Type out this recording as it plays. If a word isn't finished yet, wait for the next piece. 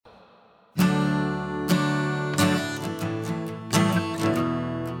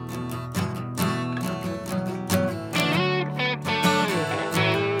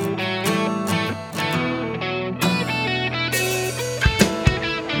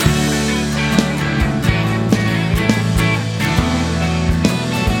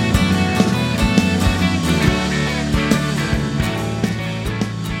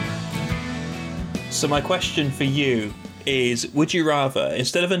my question for you is: would you rather,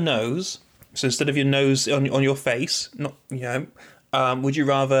 instead of a nose, so instead of your nose on your face, not would you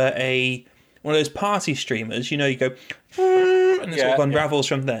rather one of those party streamers? You know, you go and it sort of unravels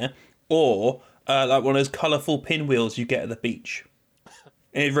from there, or like one of those colourful pinwheels you get at the beach,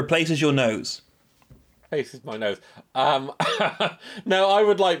 and it replaces your nose. Faces my nose. No, I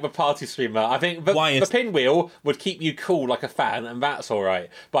would like the party streamer. I think the pinwheel would keep you cool like a fan, and that's all right.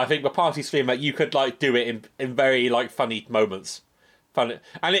 But I think the party streamer, you could like do it in very like funny moments. Fun,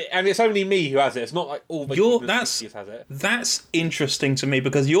 and it's only me who has it. It's not like all the has it. That's interesting to me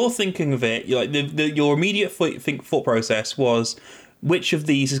because you're thinking of it. You're like your immediate thought process was which of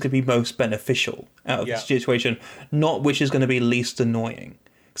these is going to be most beneficial out of the situation, not which is going to be least annoying.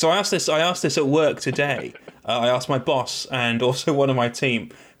 So I asked this at work today. I asked my boss and also one of my team,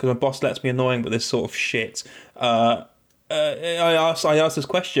 because my boss lets me annoying with this sort of shit. I asked this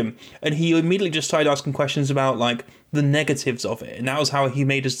question, and he immediately just started asking questions about like the negatives of it, and that was how he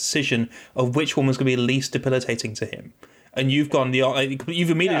made his decision of which one was going to be least debilitating to him. And you've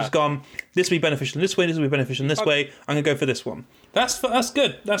immediately just gone, this will be beneficial in this way, this will be beneficial in this way, I'm going to go for this one. That's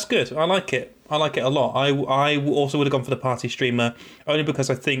good. That's good. I like it. I like it a lot. I also would have gone for the party streamer, only because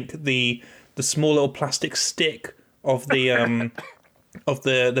I think the small little plastic stick of the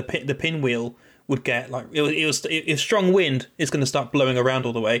the pinwheel would get like it strong wind is going to start blowing around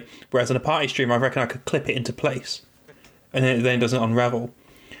all the way, whereas in a party streamer I reckon I could clip it into place, and then it doesn't unravel.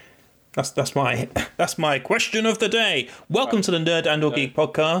 That's my question of the day. Welcome to the Nerd and or Geek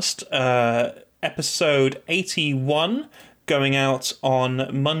podcast, episode 81, going out on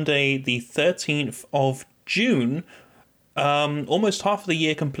Monday the 13th of June. Almost half of the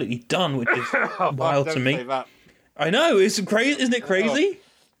year completely done, which is wild to me. I know, it's crazy, isn't it crazy?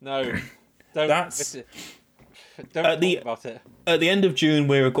 No, don't. Don't talk about it. At the end of June,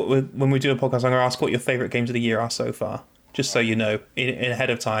 when we do a podcast, I'm going to ask what your favourite games of the year are so far. Just so you know, in ahead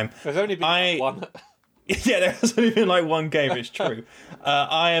of time. There's only been one. Yeah, there has only been like one game, it's true.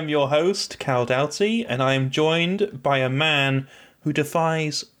 I am your host, Cal Doughty, and I am joined by a man who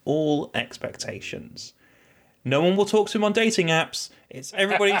defies all expectations. No one will talk to him on dating apps. It's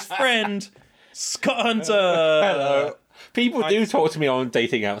everybody's friend, Scott Hunter. Hello. People do talk to me on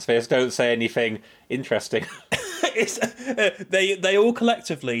dating apps, they just don't say anything interesting. They all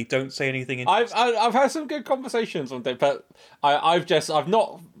collectively don't say anything interesting. I've had some good conversations on dating, but I've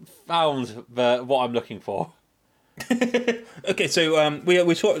not found what I'm looking for. Okay, so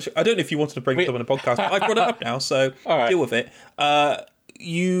we talked. I don't know if you wanted to bring it up on the podcast, but I brought it up now, so deal with it.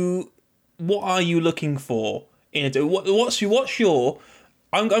 What are you looking for in a? What's your?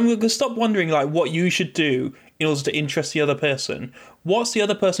 I'm going to stop wondering like what you should do in order to interest the other person. What's the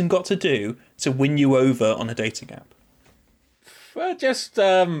other person got to do to win you over on a dating app? Well, just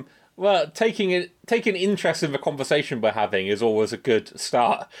taking interest in the conversation we're having is always a good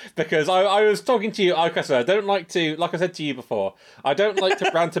start. Because I was talking to you, like I said, like I said to you before, I don't like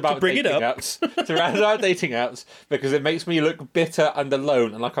to rant about dating apps. To rant about dating apps because it makes me look bitter and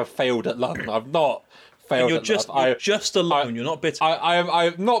alone and like I've failed at love. I've not. You're just alone. You're not bitter.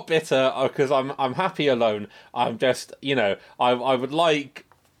 I'm not bitter because I'm happy alone. I'm just I would like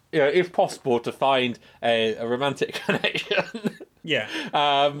if possible to find a romantic connection. Yeah.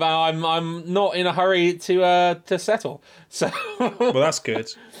 I'm not in a hurry to settle. So well, that's good.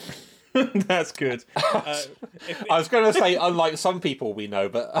 That's good. I was going to say, unlike some people we know,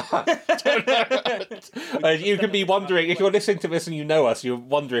 but you could be wondering, if you're listening to this and you know us, you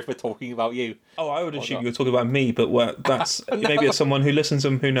wonder if we're talking about you. Oh, I would assume you were talking about me, but that's no. Maybe it's someone who listens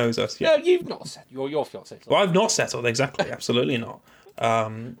and who knows us. Yeah. No, you've not settled. You're not settled. Well, I've not settled, exactly. Absolutely not.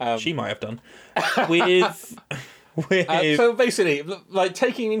 She might have done. With so basically, like,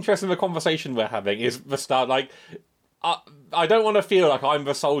 taking interest in the conversation we're having is the start. Like, I don't want to feel like I'm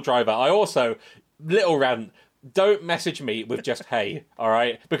the sole driver. I also, little rant, don't message me with just hey, all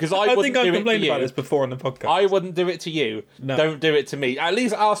right? Because I think I've complained about this before on the podcast. I wouldn't do it to you. No. Don't do it to me. At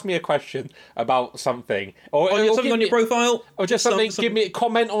least ask me a question about something, or something on your profile, or just something. Give me a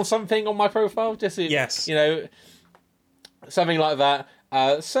comment on something on my profile. Just yes, something like that.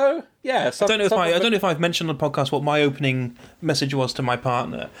 So yeah, I don't know if I've mentioned on the podcast what my opening message was to my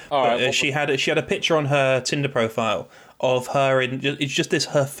partner. She had a picture on her Tinder profile of her it's just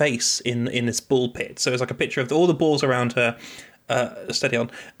her face in this ball pit. So it's like a picture of all the balls around her, steady on,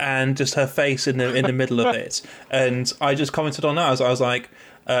 and just her face in the middle of it. And I just commented on that. I was like,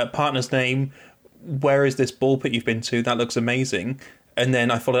 partner's name, where is this ball pit you've been to? That looks amazing. And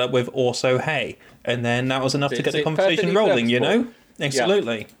then I followed up with also hey, and then that was enough to get the conversation rolling.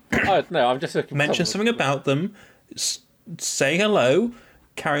 Absolutely. Yeah. No, I'm just looking. Mention something about them, say hello,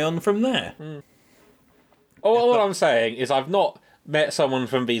 carry on from there. All I'm saying is I've not met someone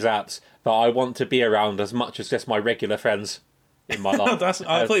from these apps that I want to be around as much as just my regular friends in my life.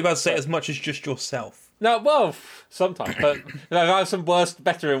 I thought you were about to say as much as just yourself. No, well, sometimes, but I have some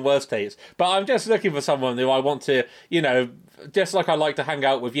better and worse dates. But I'm just looking for someone who I want to, just like I like to hang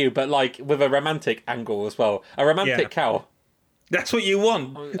out with you, but like with a romantic angle as well. A romantic cow. That's what you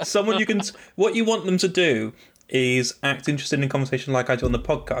want. Someone you can. What you want them to do is act interested in conversation like I do on the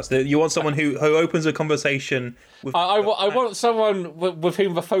podcast. You want someone who opens a conversation with... I want someone with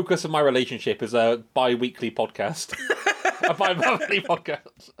whom the focus of my relationship is a bi-weekly podcast. A bi-monthly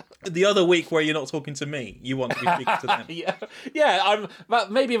podcast. The other week where you're not talking to me, you want to be speaking to them. Yeah.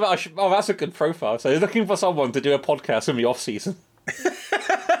 Maybe that I should... Oh, that's a good profile. So looking for someone to do a podcast in the off-season.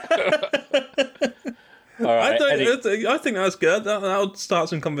 All right, I think that's good. That'll start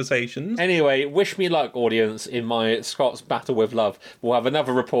some conversations. Anyway, wish me luck, audience, in my Scott's battle with love. We'll have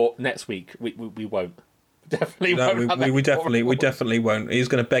another report next week. We won't. Definitely won't. We definitely won't. He's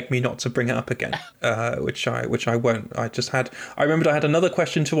going to beg me not to bring it up again, which I won't. I remembered I had another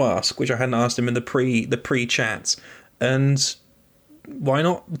question to ask, which I hadn't asked him in the pre-chat, and why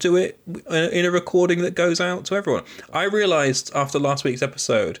not do it in a recording that goes out to everyone? I realised after last week's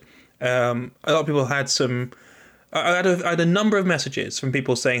episode. A lot of people had I had a number of messages from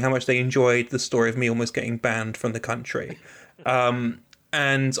people saying how much they enjoyed the story of me almost getting banned from the country. And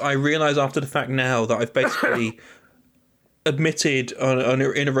I realise after the fact now that I've basically admitted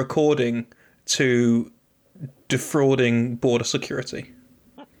in a recording to defrauding border security.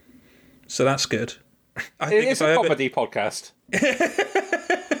 So that's good. It's a comedy podcast.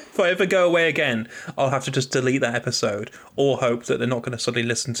 If I ever go away again, I'll have to just delete that episode or hope that they're not going to suddenly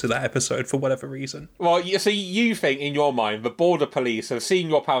listen to that episode for whatever reason. Well, so you think in your mind the border police have seen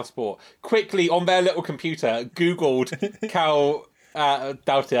your passport, quickly on their little computer Googled Cal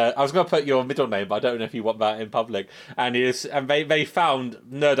Doughty. I was going to put your middle name, but I don't know if you want that in public. And they found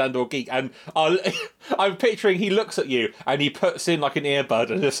Nerd and or Geek, and I'm picturing he looks at you and he puts in like an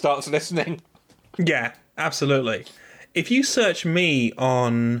earbud and just starts listening. Yeah, absolutely. If you search me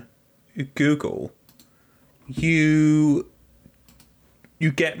on Google, you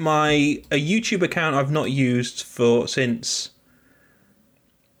get a YouTube account I've not used since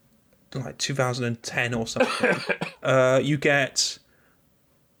like 2010 or something. You get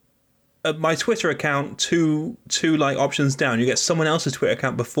my Twitter account two like options down. You get someone else's Twitter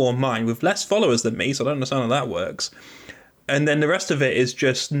account before mine with less followers than me, so I don't understand how that works. And then the rest of it is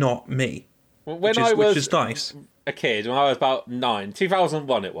just not me, which is nice. A kid, when I was about 9,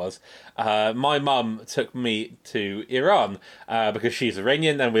 2001 it was, my mum took me to Iran because she's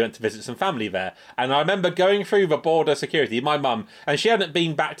Iranian, and we went to visit some family there. And I remember going through the border security, my mum, and she hadn't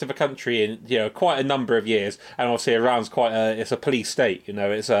been back to the country in quite a number of years, and obviously Iran's it's a police state,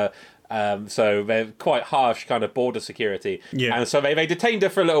 it's a so they're quite harsh kind of border security. Yeah. And so they detained her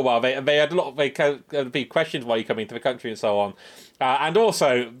for a little while. They had a lot of be questioned why you coming to the country and so on. And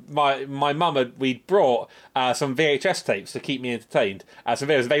also my mum we'd brought some VHS tapes to keep me entertained. So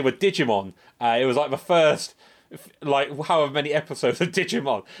they were Digimon. It was like the first however many episodes of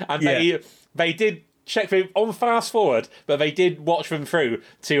Digimon, and they did check them on fast forward, but they did watch them through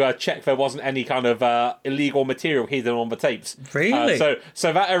to check there wasn't any kind of illegal material hidden on the tapes. Really?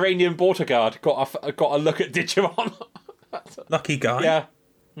 So that Iranian border guard got a look at Digimon. Lucky guy. Yeah.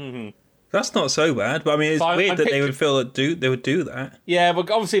 Mm-hmm. That's not so bad, but I mean, it's weird that they would feel that they would do that. Yeah,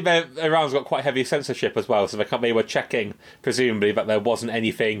 but obviously Iran's got quite heavy censorship as well, so they were checking, presumably, that there wasn't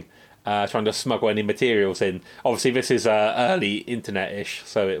anything trying to smuggle any materials in. Obviously, this is early internet-ish,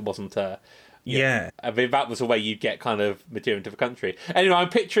 so it wasn't... Yeah. I mean, that was the way you get kind of material into the country. Anyway, I'm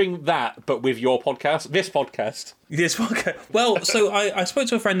picturing that, but with your podcast. This podcast. Well, so I spoke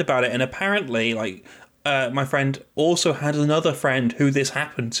to a friend about it, and apparently, my friend also had another friend who this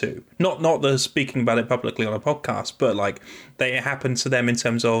happened to. Not the speaking about it publicly on a podcast, but it happened to them in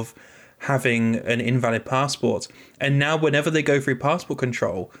terms of having an invalid passport. And now whenever they go through passport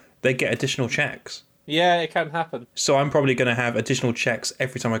control, they get additional checks. Yeah, it can happen. So I'm probably going to have additional checks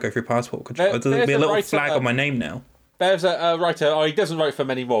every time I go through passport control. There'll be a little flag on my name now. There's a writer, he doesn't write for them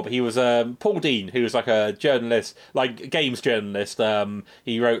anymore, but he was Paul Dean, who was a journalist, games journalist.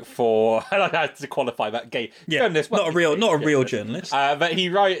 He wrote for, I had to qualify that game. Yeah, journalist, not a real journalist. But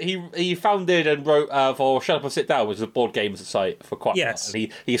he founded and wrote for Shut Up and Sit Down, which is a board games site for quite a while.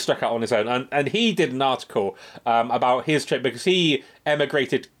 And he struck out on his own. And he did an article about his trip, because he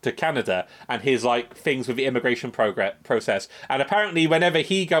emigrated to Canada and his things with the immigration process. And apparently whenever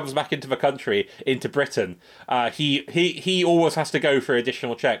he comes back into the country, into Britain, he he always has to go for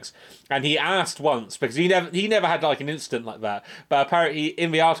additional checks. And he asked once, because he never had like an incident like that, but apparently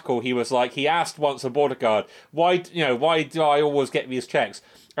in the article he was like, he asked once a border guard, why do I always get these checks?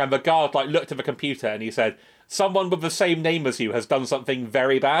 And the guard like looked at the computer and he said, someone with the same name as you has done something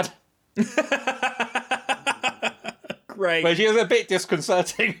very bad. Great. Which is a bit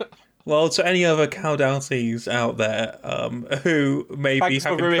disconcerting. Well, to any other Caldalties out there who may be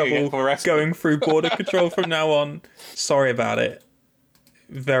having trouble going through border control from now on, sorry about it.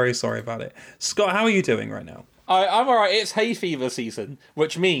 Very sorry about it. Scott, how are you doing right now? I'm alright. It's hay fever season,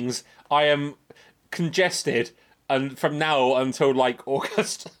 which means I am congested and from now until like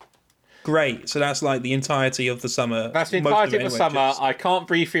August. Great. So that's like the entirety of the summer. That's the entirety of the summer. I can't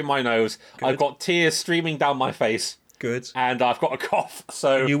breathe through my nose. Good. I've got tears streaming down my face. Good. And I've got a cough.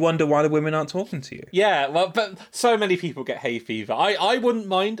 So you wonder why the women aren't talking to you. Yeah, well, but so many people get hay fever. I wouldn't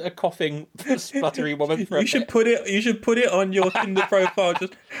mind a coughing, sputtery woman. You should put it on your Tinder profile.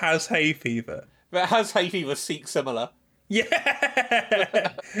 Just has hay fever. But has hay fever seek similar?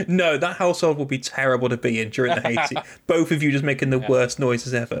 Yeah. No, that household will be terrible to be in during the hay season. Both of you just making the worst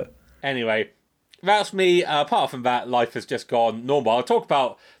noises ever. Anyway, that's me. Apart from that, life has just gone normal. I'll talk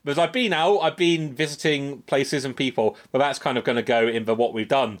about, because I've been visiting places and people, but that's kind of going to go in the what we've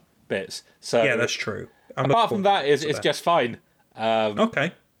done bits. So yeah, that's true. Apart from that, it's just fine.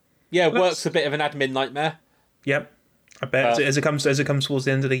 Okay. Yeah, work's a bit of an admin nightmare. Yep. I bet as it comes towards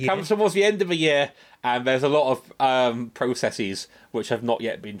the end of the year. Comes towards the end of the year, and there's a lot of processes which have not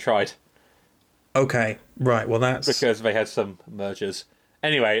yet been tried. Okay, right. Well, that's because they had some mergers.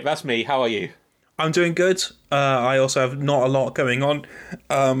 Anyway, that's me. How are you? I'm doing good. I also have not a lot going on.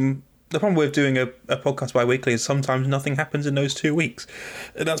 The problem with doing a podcast bi-weekly is sometimes nothing happens in those 2 weeks.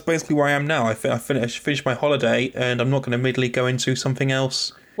 And that's basically where I am now. I finished my holiday, and I'm not going to immediately go into something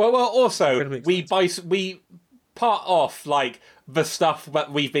else. Well. Also, we part off like the stuff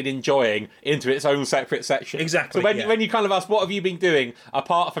that we've been enjoying into its own separate section. Exactly. So when you kind of ask, what have you been doing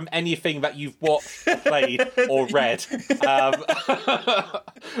apart from anything that you've watched, played, or read,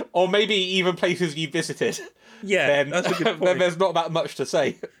 or maybe even places you visited? Yeah, then, that's a good point. Then there's not that much to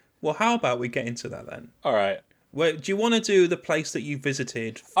say. Well, how about we get into that then? All right. Do you want to do the place that you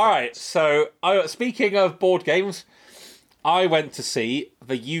visited first? All right. So, speaking of board games, I went to see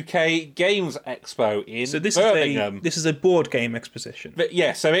the UK Games Expo in Birmingham. This is a board game exposition. But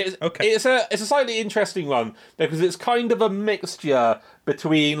yeah, so it's a slightly interesting one because it's kind of a mixture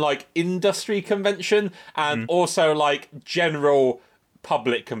between like industry convention and also like general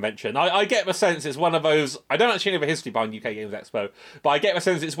public convention. I get the sense it's one of those. I don't actually know the history behind UK Games Expo, but I get the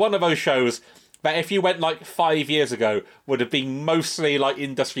sense it's one of those shows that if you went like 5 years ago would have been mostly like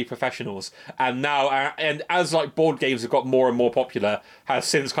industry professionals, and now and as like board games have got more and more popular, has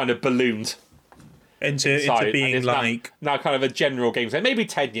since kind of ballooned into being like now kind of a general games. Maybe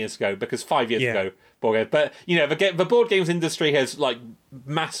 10 years ago, because 5 years ago board games, but you know the board games industry has like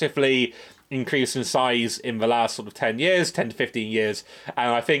massively increased in size in the last sort of 10 to 15 years,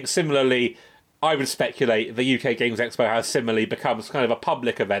 and I think similarly, I would speculate the UK Games Expo has similarly become kind of a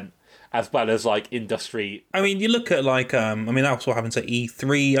public event as well as like industry. I mean, you look at like that's what happened to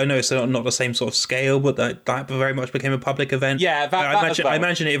E3. I know it's not the same sort of scale, but that very much became a public event. Yeah, I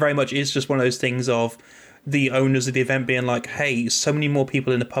imagine it very much is just one of those things of the owners of the event being like, hey, so many more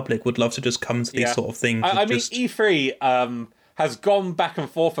people in the public would love to just come to these sort of things. I mean, E3 has gone back and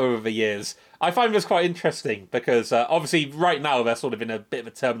forth over the years. I find this quite interesting because obviously right now they're sort of in a bit of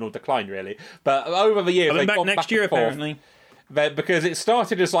a terminal decline, really. But over the years, they've gone next back year and forth. Apparently. Because it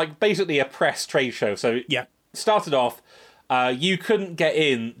started as like basically a press trade show. So started off, you couldn't get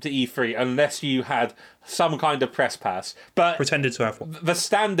in to E3 unless you had some kind of press pass. But pretended to have one. The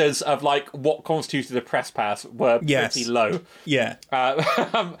standards of like what constituted a press pass were pretty low. Yeah.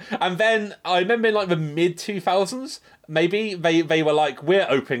 And then I remember in like the mid 2000s, maybe they were like, we're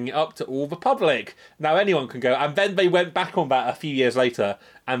opening it up to all the public. Now anyone can go. And then they went back on that a few years later.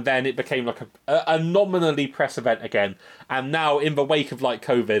 And then it became like a nominally press event again. And now in the wake of like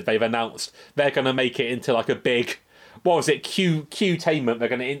COVID, they've announced they're going to make it into like a big, what was it, Q-tainment. They're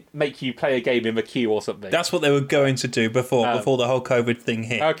going to make you play a game in the queue or something. That's what they were going to do before the whole COVID thing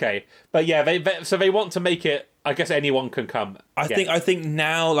hit. Okay. But yeah, they want to make it, I guess anyone can come. I think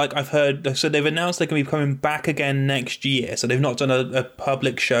now, like I've heard, so they've announced they're going to be coming back again next year. So they've not done a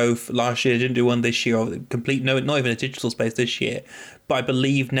public show last year, didn't do one this year, or not even a digital space this year. But I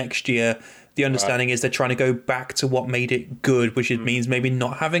believe next year, the understanding is they're trying to go back to what made it good, which means maybe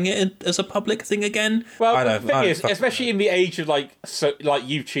not having it as a public thing again. Well, the thing is, especially in the age of like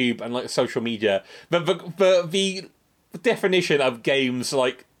YouTube and like social media, the definition of games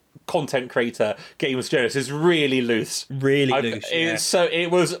like content creator games journalist is really loose. Really loose. Yeah. So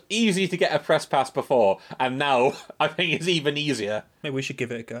it was easy to get a press pass before, and now I think it's even easier. Maybe we should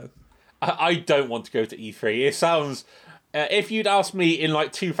give it a go. I don't want to go to E3. It sounds... if you'd asked me in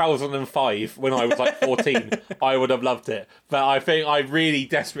like 2005 when I was like 14, I would have loved it. But I think I really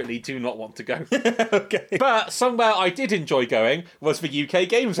desperately do not want to go. Okay. But somewhere I did enjoy going was the UK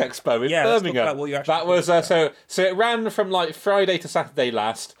Games Expo in Birmingham. Let's talk about what you actually that was so it ran from like Friday to Saturday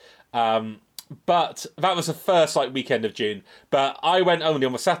last. But that was the first like weekend of June. But I went only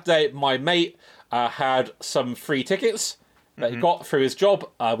on the Saturday. My mate had some free tickets that he got through his job.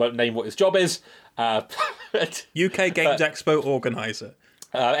 I won't name what his job is. UK Games Expo organizer.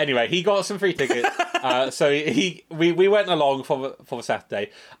 Anyway, he got some free tickets, so we went along for the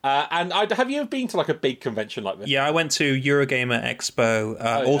Saturday. And have you been to like a big convention like this? Yeah, I went to Eurogamer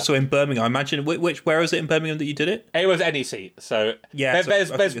Expo, also in Birmingham. I imagine where was it in Birmingham that you did it? It was NEC. So yeah, it's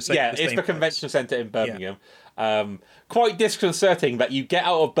the convention centre in Birmingham. Yeah. Quite disconcerting that you get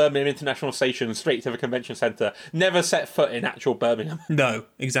out of Birmingham International Station straight to the convention centre, never set foot in actual Birmingham. No,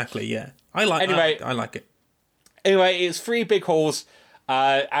 exactly. Yeah, I like it. Anyway, it's 3 big halls,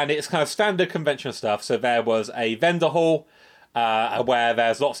 and it's kind of standard convention stuff. So there was a vendor hall where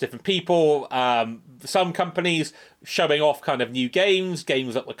there's lots of different people, some companies showing off kind of new games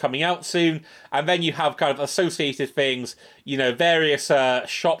that were coming out soon, and then you have kind of associated things. Various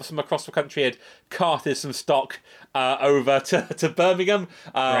shops from across the country had carted some stock over to Birmingham.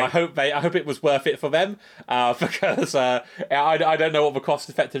 Right. I hope it was worth it for them, because I don't know what the cost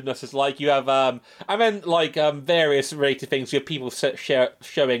effectiveness is like. You have and then like various related things. You have people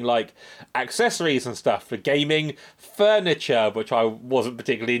showing like accessories and stuff for gaming, furniture, which I wasn't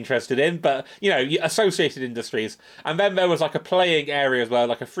particularly interested in, but associated industries. And then there was like a playing area as well,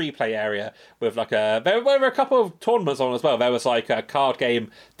 like a free play area with like there were a couple of tournaments on as well. There was like a card game,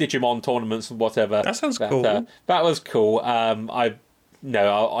 Digimon tournaments and whatever. That sounds cool. That was cool. I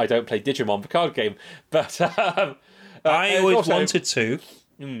don't play Digimon, the card game, but I always wanted to.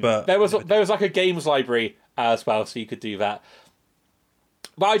 But there was like a games library as well, so you could do that.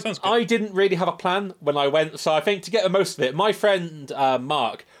 But I didn't really have a plan when I went, so I think to get the most of it, my friend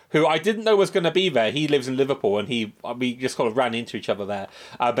Mark, who I didn't know was going to be there, he lives in Liverpool, and we just kind of ran into each other there.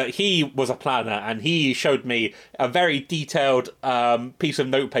 But he was a planner, and he showed me a very detailed piece of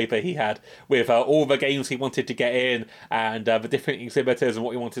notepaper he had with all the games he wanted to get in, and the different exhibitors and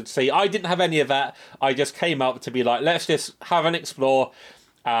what he wanted to see. I didn't have any of that. I just came up to be like, let's just have an explore.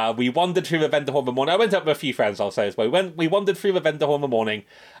 We wandered through the vendor hall in the morning. I went up with a few friends, I'll say as well. We wandered through the vendor hall in the morning,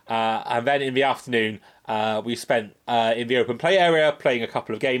 and then in the afternoon, we spent in the open play area playing a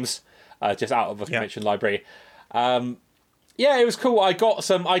couple of games, just out of the convention library. It was cool. I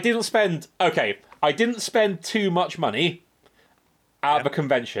didn't spend too much money at the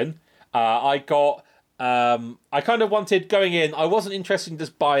convention. I kind of wanted going in. I wasn't interested in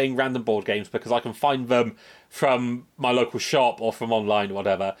just buying random board games because I can find them from my local shop or from online or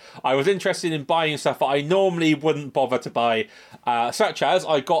whatever. I was interested in buying stuff that I normally wouldn't bother to buy, such as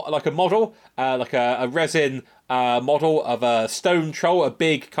I got like a model, like a resin model of a stone troll, a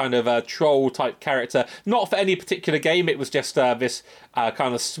big kind of troll type character. Not for any particular game, it was just this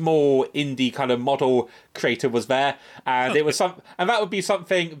kind of small indie kind of model creator was there, and it was and that would be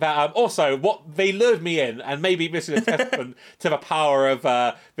something that also what they lured me in, and maybe this is a testament to the power of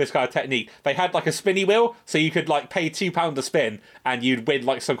this kind of technique. They had like a spinny wheel, so you could like pay £2 a spin, and you'd win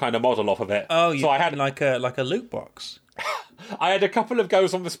like some kind of model off of it. Oh, so I had like a loot box. I had a couple of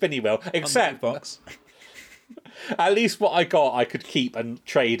goes on the spinny wheel, except box. At least what I got, I could keep and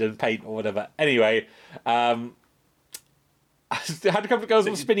trade and paint or whatever. Anyway, I had a couple of goes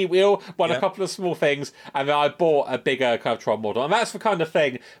on the spinny wheel, won a couple of small things, and then I bought a bigger kind of Tron model. And that's the kind of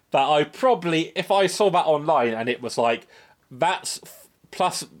thing that I probably, if I saw that online and it was like, that's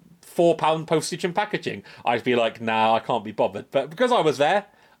plus £4 postage and packaging, I'd be like, nah, I can't be bothered. But because I was there,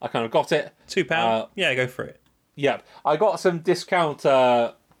 I kind of got it. £2? Yeah, go for it. Yeah. I got some discount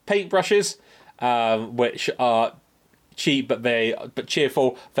paintbrushes, which are cheap but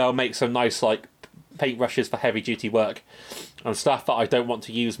cheerful. They'll make some nice like paintbrushes for heavy duty work and stuff that I don't want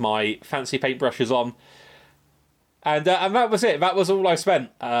to use my fancy paintbrushes on. And that was it. That was all I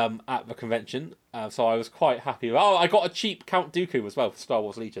spent at the convention. So I was quite happy. Oh, I got a cheap Count Dooku as well for Star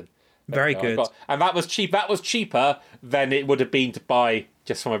Wars Legion. Very good. And that was cheap. That was cheaper than it would have been to buy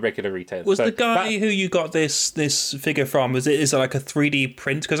just from a regular retailer. Was the guy who you got this figure from, is it like a 3D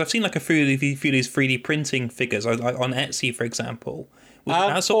print? Because I've seen like a few of these 3D printing figures on Etsy, for example. Was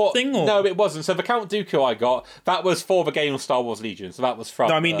it that sort of thing? Or? No, it wasn't. So the Count Dooku I got, that was for the game Star Wars Legion. So that was from...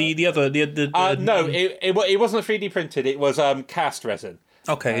 No, I mean the other... No, it wasn't 3D printed. It was cast resin.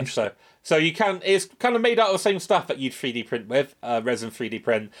 Okay, interesting. So you can. It's kind of made out of the same stuff that you'd 3D print with resin 3D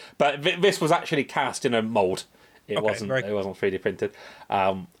print, but this was actually cast in a mold. It wasn't 3D printed.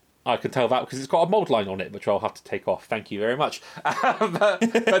 I can tell that because it's got a mold line on it, which I'll have to take off. Thank you very much. but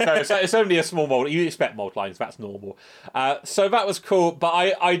no, it's only a small mold. You expect mold lines, that's normal. So that was cool,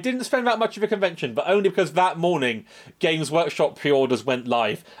 but I didn't spend that much of a convention, but only because that morning Games Workshop pre-orders went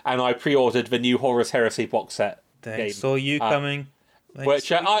live, and I pre-ordered the new Horus Heresy box set. They saw you coming.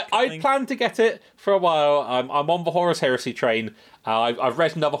 I planned to get it for a while. I'm on the Horus Heresy train. I've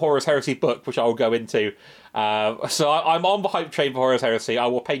read another Horus Heresy book, which I will go into. So I'm on the hype train for Horus Heresy. I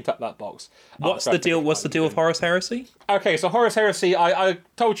will paint up that box. What's the deal with Horus Heresy? Okay, so Horus Heresy, I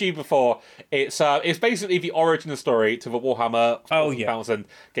told you before, it's basically the origin story to the Warhammer 40,000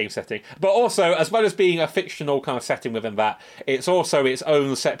 game setting. But also, as well as being a fictional kind of setting within that, it's also its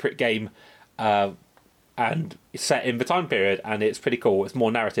own separate game. And it's set in the time period, and it's pretty cool. It's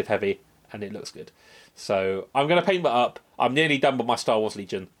more narrative heavy, and it looks good. So I'm going to paint that up. I'm nearly done with my Star Wars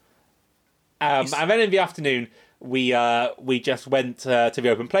Legion. And then in the afternoon, we just went to the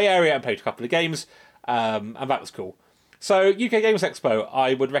open play area and played a couple of games, and that was cool. So UK Games Expo,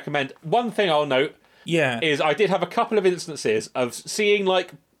 I would recommend. One thing I'll note is I did have a couple of instances of seeing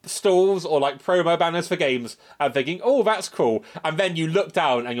like stalls or like promo banners for games and thinking, oh, that's cool, and then you look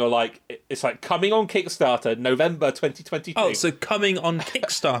down and you're like, it's like coming on Kickstarter November 2022. Oh, so coming on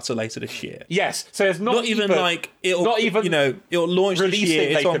Kickstarter later this year. Yes, so it's not even like it'll it'll launch this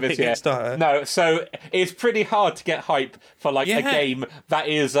year. It's on Kickstarter. No, so it's pretty hard to get hype for like a game that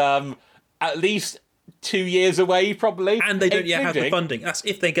is at least 2 years away probably, and they don't yet have the funding. That's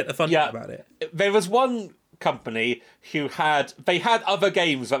if they get the funding about it. There was one company who had other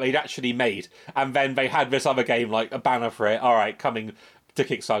games that they'd actually made, and then they had this other game like a banner for it. All right, coming to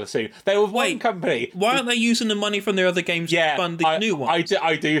Kickstarter soon. There was one company. Why aren't they using the money from their other games to fund the new ones?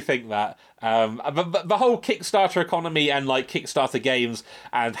 I do think that the whole Kickstarter economy and like Kickstarter games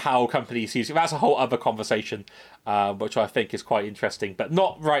and how companies use it, that's a whole other conversation, which I think is quite interesting, but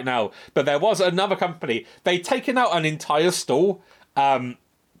not right now. But there was another company, they'd taken out an entire stall.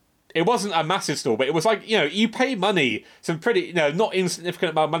 It wasn't a massive stall, but it was like, you pay money, some pretty, not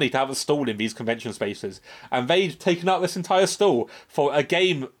insignificant amount of money to have a stall in these convention spaces. And they'd taken out this entire stall for a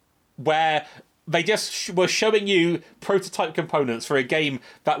game where they just were showing you prototype components for a game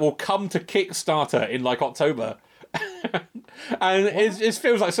that will come to Kickstarter in like October. And it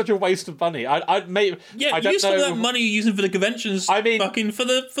feels like such a waste of money. I don't use some of that money you're using for the conventions. I mean, fucking for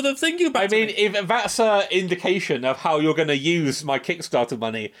the thing you're about. If that's an indication of how you're going to use my Kickstarter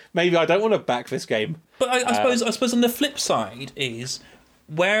money, maybe I don't want to back this game. But I suppose on the flip side is,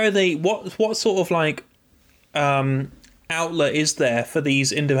 where are they? What sort of like outlet is there for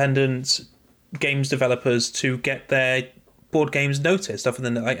these independent games developers to get their board games noticed, other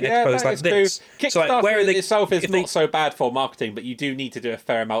than like expos like this? Kickstarter so, like, where itself is not so bad for marketing, but you do need to do a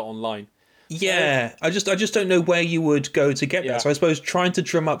fair amount online. Yeah, I just don't know where you would go to get that. So I suppose trying to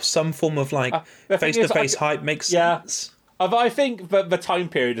drum up some form of like face-to-face hype makes sense. I think that the time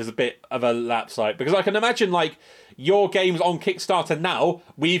period is a bit of a lapse, like, because I can imagine like your games on Kickstarter now.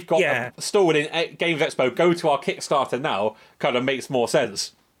 We've got a stall in Games Expo. Go to our Kickstarter now. Kind of makes more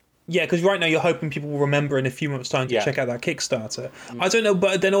sense. Yeah, because right now you're hoping people will remember in a few months' time to check out that Kickstarter. I don't know,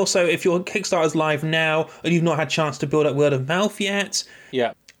 but then also if your Kickstarter's live now and you've not had a chance to build up word of mouth yet,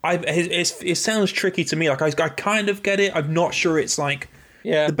 it sounds tricky to me. Like I kind of get it. I'm not sure it's like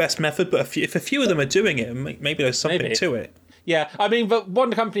the best method, but if a few of them are doing it, maybe there's something to it. Yeah, I mean, but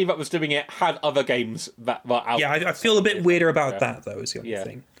one company that was doing it had other games that were out. Yeah, I feel a bit weirder about that, though, is the only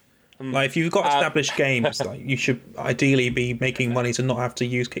thing. Like, if you've got established games, like, you should ideally be making money to not have to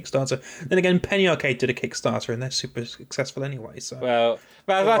use Kickstarter. Then again, Penny Arcade did a Kickstarter, and they're super successful anyway. So, well,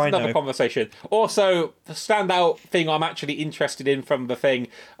 that's another conversation. Also, the standout thing I'm actually interested in from the thing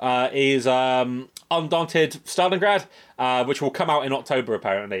is Undaunted Stalingrad, which will come out in October,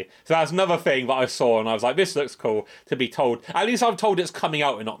 apparently. So that's another thing that I saw, and I was like, this looks cool to be told. At least I'm told it's coming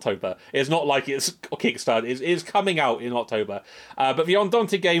out in October. It's not like it's Kickstarter. It's coming out in October. But the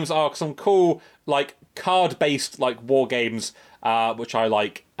Undaunted games are some cool, like, card-based, like, war games, which I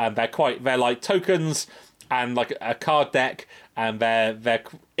like. And they're like tokens and, like, a card deck, and they're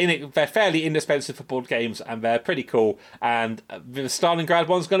fairly inexpensive for board games, and they're pretty cool. And the Stalingrad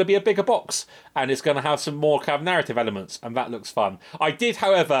one's going to be a bigger box, and it's going to have some more kind of narrative elements, and that looks fun. I did,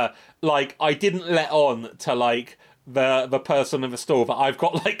 however, like, I didn't let on to like the person in the store that I've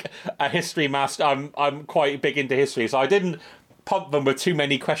got like a history master. I'm quite big into history, so I didn't pump them with too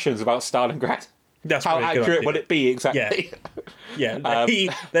many questions about Stalingrad. That's how accurate would it be exactly? Yeah.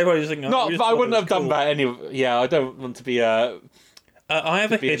 They're probably just thinking, I wouldn't have done that anyway. Yeah, I don't want to be I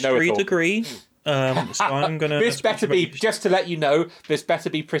have a history degree. So I'm gonna. This better be, just to let you know, this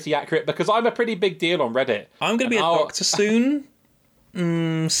better be pretty accurate because I'm a pretty big deal on Reddit. I'm gonna be a doctor soon.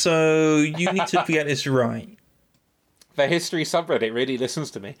 So you need to get this right. The history subreddit really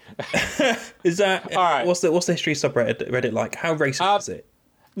listens to me. Is that all right? What's the history subreddit Reddit like? How racist is it?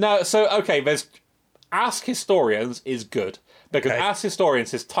 No, so okay, there's Ask Historians is good. Because Ask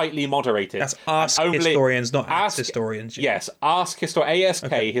Historians is tightly moderated. That's Ask Historians, not Ask Historians. Yes, ASK Historians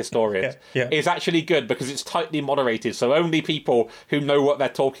is actually good because it's tightly moderated, so only people who know what they're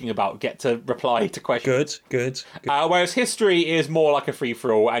talking about get to reply to questions. Good. Whereas history is more like a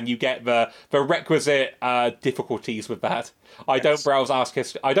free-for-all, and you get the requisite difficulties with that. I don't browse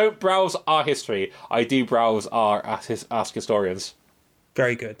I don't browse our history. I do browse our Ask Historians.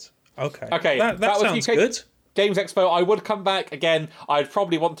 Very good. Okay. That sounds good. Games Expo, I would come back again. I'd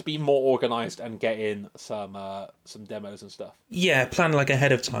probably want to be more organised and get in some demos and stuff. Yeah, plan like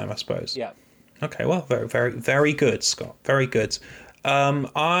ahead of time, I suppose. Yeah. Okay, well, very, very, very good, Scott. Very good.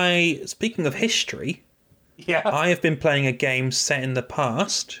 Speaking of history, I have been playing a game set in the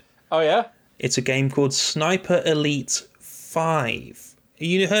past. Oh yeah? It's a game called Sniper Elite 5.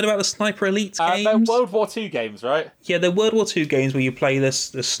 You heard about the Sniper Elite games? They're World War II games, right? Yeah, they're World War II games where you play the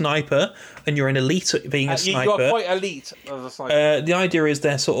sniper, and you're an elite being a sniper. You're quite elite as a sniper. The idea is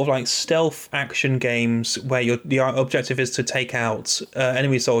they're sort of like stealth action games where the objective is to take out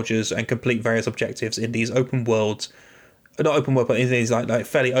enemy soldiers and complete various objectives in these open worlds. Not open world, but in these like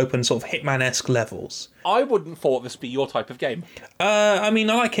fairly open sort of Hitman-esque levels. I wouldn't thought this be your type of game. I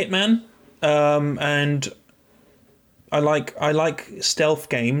mean, I like Hitman, and I like stealth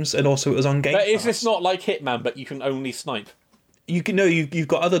games, and also it was on Game Pass. But is this not like Hitman, but you can only snipe? You've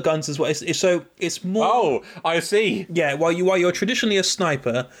got other guns as well. It's more. Oh, I see. Yeah, while you're traditionally a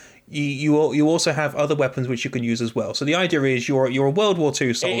sniper, you also have other weapons which you can use as well. So the idea is you're a World War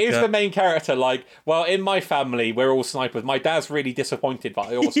II soldier. It is the main character. Like, well, in my family, we're all snipers. My dad's really disappointed, but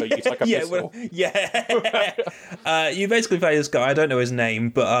I also use like a pistol. You basically play this guy. I don't know his name,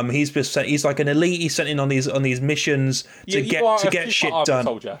 but he's like an elite. He's sent in on these missions to get shit done.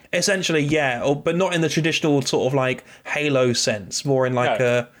 Soldier. Essentially, but not in the traditional sort of like Halo sense. More in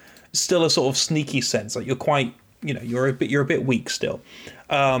like still a sort of sneaky sense. Like you're quite. You're a bit weak still.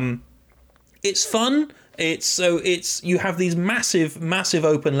 It's fun. You have these massive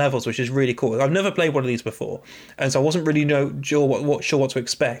open levels, which is really cool. I've never played one of these before, and so I wasn't really sure what to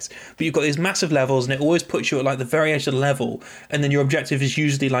expect. But you've got these massive levels, and it always puts you at like the very edge of the level, and then your objective is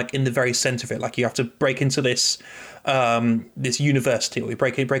usually like in the very center of it. Like you have to break into this university, or you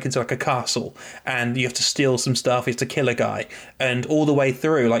break into like a castle, and you have to steal some stuff. You have to kill a guy, and all the way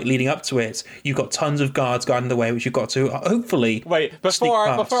through, like leading up to it, you've got tons of guards guarding the way, which you've got to hopefully. Wait,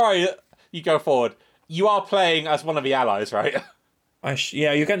 before you go forward, you are playing as one of the allies, right?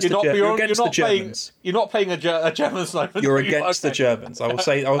 You're against the Germans. You're not playing a German sniper. You're against the Germans. I will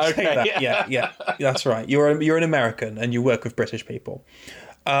say that. Yeah, that's right. You're an American and you work with British people.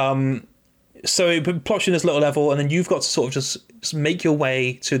 So it plots you in this little level, and then you've got to sort of just make your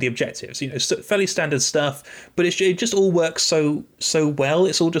way to the objectives. Fairly standard stuff, but it just all works so well.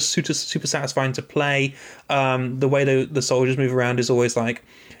 It's all just super satisfying to play. The way the soldiers move around is always like,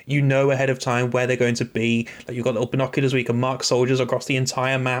 ahead of time where they're going to be. Like you've got little binoculars where you can mark soldiers across the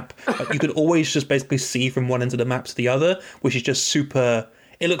entire map. Like you can always just basically see from one end of the map to the other, which is just super.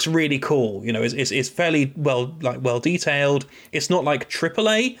 It looks really cool. It's fairly well detailed. It's not like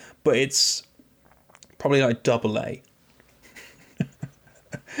AAA, but it's probably like AA.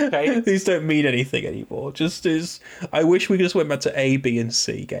 Okay. These don't mean anything anymore. I wish we just went back to A, B, and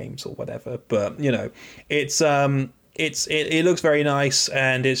C games or whatever. But it looks very nice,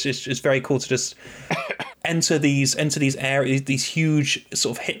 and it's very cool to just enter these areas, these huge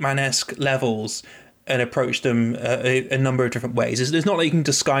sort of Hitman-esque levels, and approach them a number of different ways. It's not like you can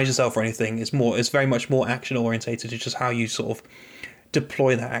disguise yourself or anything. It's very much more action orientated. It's just how you sort of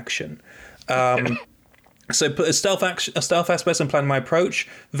deploy that action. So a stealth aspect and plan my approach,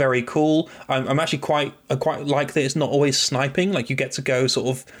 very cool. I'm actually quite like that. It's not always sniping. Like you get to go sort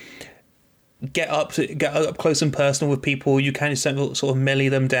of get up close and personal with people. You can sort of melee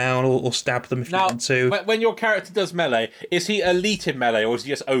them down or stab them if you want to. When your character does melee, is he elite in melee or is he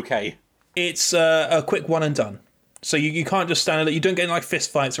just okay? It's a quick one and done. So you can't just stand there. You don't get in like fist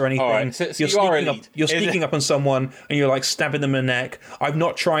fights or anything. All right. So you're sneaking up on someone and you're like stabbing them in the neck. I've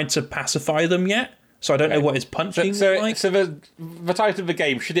not tried to pacify them yet, so I don't know what his punching like. So the title of the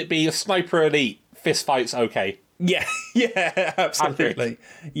game, should it be a Sniper Elite fist fights okay? Yeah, absolutely.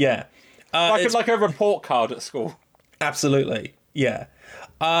 Yeah. Like a report card at school. Absolutely, yeah.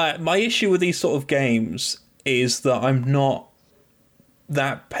 My issue with these sort of games is that I'm not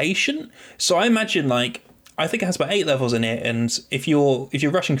that patient. So I imagine, like, I think it has about 8 levels in it, and if you're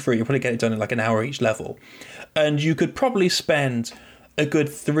rushing through, you'll probably get it done in like an hour each level. And you could probably spend a good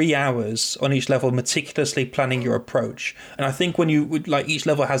 3 hours on each level meticulously planning your approach. And I think when you would, like, each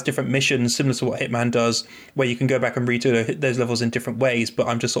level has different missions similar to what Hitman does, where you can go back and redo those levels in different ways, but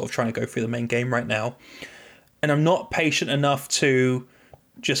I'm just sort of trying to go through the main game right now. And I'm not patient enough to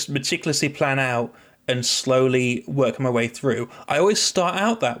just meticulously plan out and slowly work my way through. I always start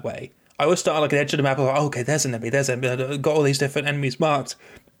out that way. I always start at like an edge of the map, like, oh, okay, there's an enemy, I've got all these different enemies marked.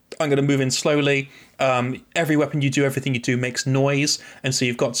 I'm going to move in slowly. Every weapon you do, everything you do makes noise, and so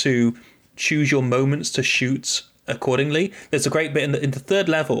you've got to choose your moments to shoot accordingly. There's a great bit in the third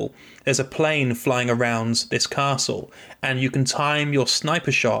level. There's a plane flying around this castle, and you can time your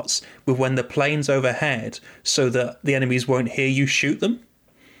sniper shots with when the plane's overhead, so that the enemies won't hear you shoot them.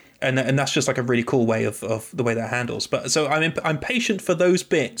 And that's just like a really cool way of the way that handles. But so I'm patient for those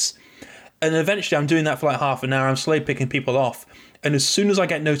bits, and eventually I'm doing that for like half an hour. I'm slowly picking people off. And as soon as I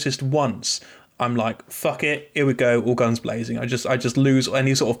get noticed once, I'm like, fuck it, here we go, all guns blazing. I just lose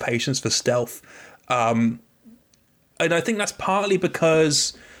any sort of patience for stealth. And I think that's partly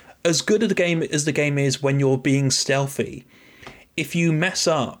because as good as the game is when you're being stealthy, if you mess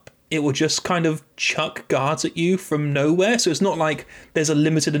up, it will just kind of chuck guards at you from nowhere. So it's not like there's a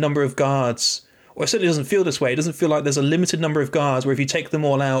limited number of guards, or it certainly doesn't feel this way. It doesn't feel like there's a limited number of guards where if you take them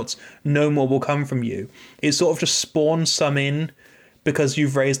all out, no more will come from you. It sort of just spawns some in because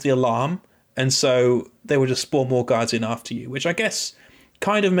you've raised the alarm, and so they will just spawn more guards in after you, which I guess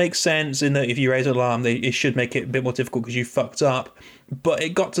kind of makes sense in that if you raise an alarm, it should make it a bit more difficult because you fucked up. But it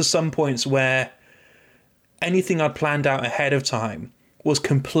got to some points where anything I'd planned out ahead of time was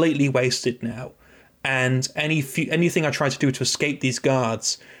completely wasted now, and anything I tried to do to escape these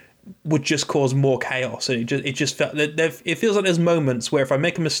guards would just cause more chaos. And it just felt that it feels like there's moments where if I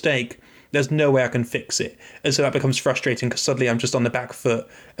make a mistake, there's no way I can fix it. And so that becomes frustrating because suddenly I'm just on the back foot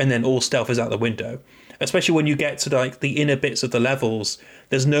and then all stealth is out the window. Especially when you get to like the inner bits of the levels,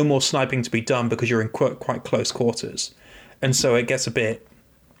 there's no more sniping to be done because you're in quite close quarters. And so it gets a bit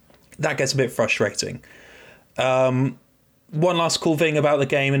frustrating. One last cool thing about the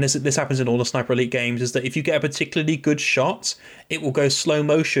game, and this happens in all the Sniper Elite games, is that if you get a particularly good shot, it will go slow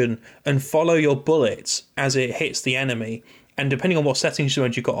motion and follow your bullet as it hits the enemy. And depending on what settings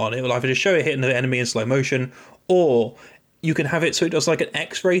you've got on, it will either just show it hitting the enemy in slow motion, or you can have it so it does like an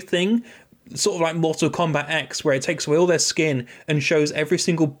X-ray thing, sort of like Mortal Kombat X, where it takes away all their skin and shows every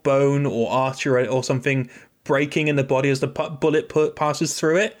single bone or artery or something breaking in the body as the bullet passes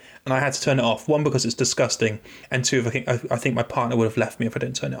through it. And I had to turn it off. One, because it's disgusting, and two, I think my partner would have left me if I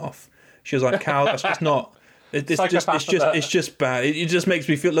didn't turn it off. She was like, "Cal, that's just not. It's just bad. It just makes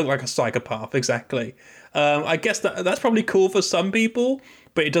me look like a psychopath." Exactly. I guess that's probably cool for some people,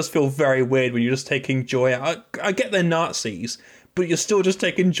 but it does feel very weird when you're just taking joy out. I get they're Nazis, but you're still just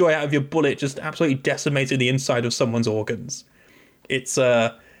taking joy out of your bullet, just absolutely decimating the inside of someone's organs. It's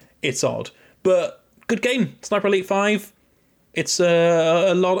odd, but good game. Sniper Elite 5. It's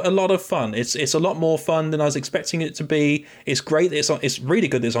a lot of fun. It's a lot more fun than I was expecting it to be. It's great. It's really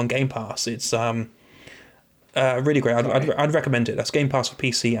good that it's on Game Pass. It's really great. I'd recommend it. That's Game Pass for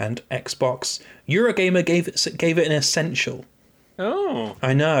PC and Xbox. Eurogamer gave it an essential. Oh,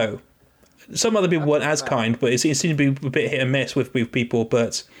 I know. Some other people weren't as kind, but it seemed to be a bit hit and miss with people.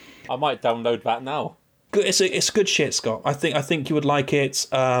 But I might download that now. It's good shit, Scott. I think you would like it.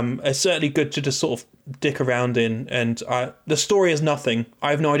 It's certainly good to just sort of dick around in, and the story is nothing.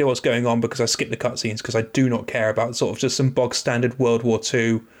 I have no idea what's going on because I skipped the cutscenes because I do not care about sort of just some bog standard World War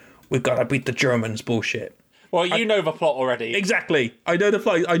II. We've got to beat the Germans bullshit. Well, you know the plot already. Exactly. I know the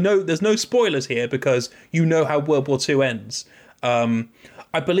plot. I know there's no spoilers here because you know how World War II ends.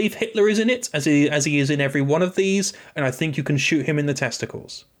 I believe Hitler is in it, as he is in every one of these, and I think you can shoot him in the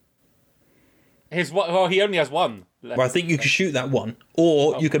testicles. He only has one. Well, I think you can shoot that one,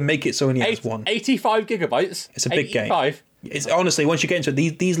 or you can make it so he only has one. 85 gigabytes. It's a big game. It's honestly, once you get into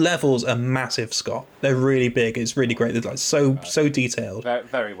it, these levels are massive, Scott. They're really big. It's really great. They're like so detailed. Very,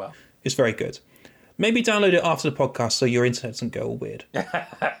 very well. It's very good. Maybe download it after the podcast so your internet doesn't go all weird.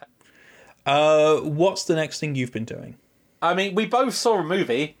 What's the next thing you've been doing? I mean, we both saw a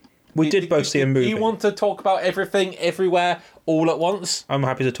movie. We did both see a movie. You want to talk about everything, everywhere, all at once? I'm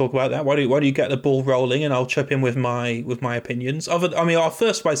happy to talk about that. Why do you get the ball rolling, and I'll chip in with my opinions. I'll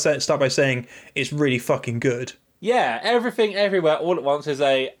first start by saying it's really fucking good. Yeah, Everything Everywhere All at Once is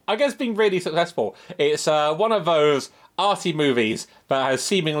I guess, being really successful. It's one of those arty movies that has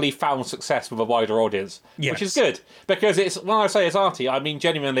seemingly found success with a wider audience, which is good. Because when I say it's arty, I mean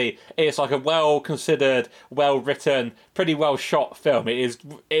genuinely it's like a well-considered, well-written, pretty well-shot film. It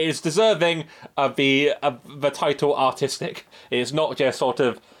is deserving of the title artistic. It's not just sort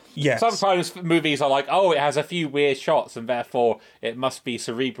of... Yes. Sometimes movies are like, oh, it has a few weird shots and therefore it must be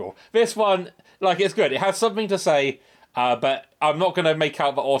cerebral. This one, like, it's good. It has something to say, but I'm not going to make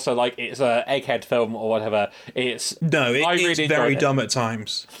out that also, like, it's a egghead film or whatever. It's very dumb at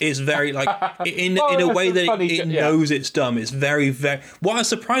times. It's very, like, in a way that it knows it's dumb. It's very, very... What I was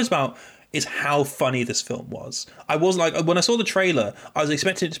surprised about is how funny this film was. I was like, when I saw the trailer, I was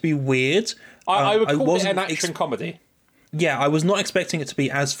expecting it to be weird. I would call it an action comedy. Yeah, I was not expecting it to be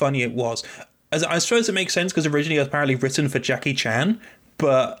as funny as it was. I suppose it makes sense because originally it was apparently written for Jackie Chan,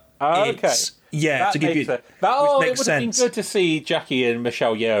 but it's... Yeah, that to give you... It would have been good to see Jackie and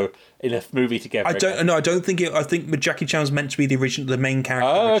Michelle Yeoh in a movie together. I think Jackie Chan was meant to be the main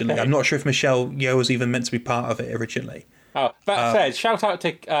character originally. I'm not sure if Michelle Yeoh was even meant to be part of it originally. Oh, that said, shout out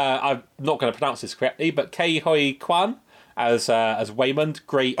to... I'm not going to pronounce this correctly, but Ke Huy Quan as Waymond.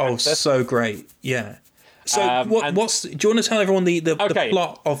 Great actor. Oh, so great. Yeah. So, do you want to tell everyone the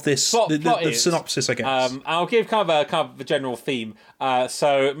plot of this, the synopsis, I guess? I'll give kind of a general theme.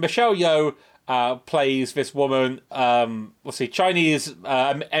 So, Michelle Yeoh plays this woman, Chinese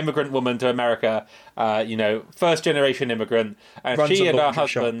immigrant woman to America, first generation immigrant. And she and her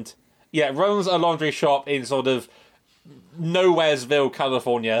husband, runs a laundry shop in sort of Nowheresville,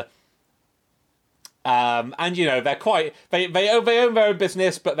 California. And they're quite they own their own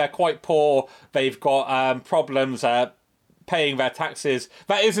business, but they're quite poor. They've got problems paying their taxes.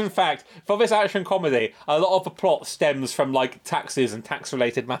 That is, in fact, for this action comedy, a lot of the plot stems from like taxes and tax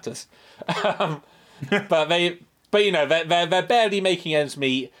related matters. But they're barely making ends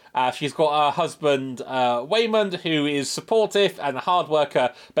meet. She's got her husband Waymond, who is supportive and a hard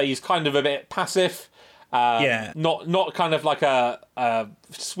worker, but he's kind of a bit passive. Not kind of like a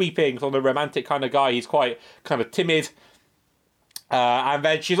sweeping sort of romantic kind of guy. He's quite kind of timid. And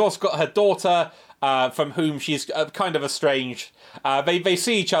then she's also got her daughter, from whom she's kind of estranged. They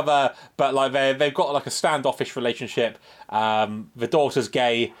see each other, but like they've got like a standoffish relationship. The daughter's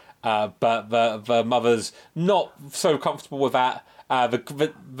gay, but the mother's not so comfortable with that.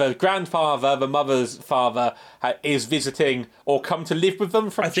 The grandfather, the mother's father, is visiting or come to live with them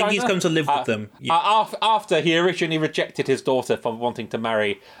from China. I think he's come to live with them. Yeah. After he originally rejected his daughter from wanting to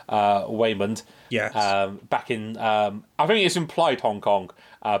marry Waymond. Yes. Back in, I think it's implied Hong Kong,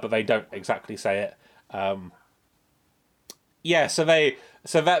 but they don't exactly say it. So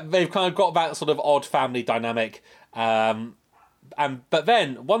they've kind of got that sort of odd family dynamic. But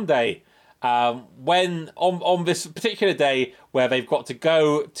then one day, when on this particular day where they've got to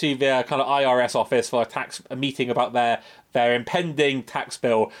go to their kind of IRS office for a meeting about their impending tax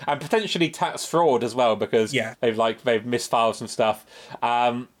bill and potentially tax fraud as well, because they've misfiled some stuff.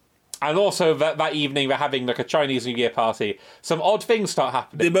 And also that evening they're having like a Chinese New Year party. Some odd things start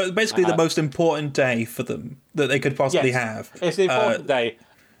happening. Basically, the most important day for them that they could possibly have. It's the important day.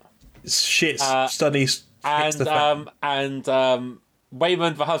 Studies and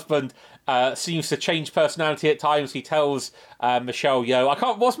Waymond, the husband, seems to change personality at times. He tells Michelle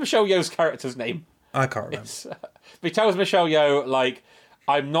Yeoh, what's Michelle Yeoh's character's name? I can't remember. He tells Michelle Yeoh, like,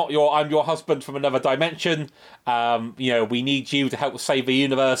 I'm your husband from another dimension. We need you to help save the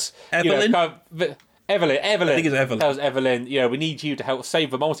universe. Evelyn? Evelyn. I think it's Evelyn. Tells Evelyn, we need you to help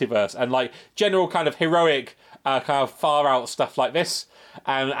save the multiverse. And like general kind of heroic, kind of far out stuff like this.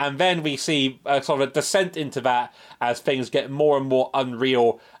 And then we see sort of a descent into that as things get more and more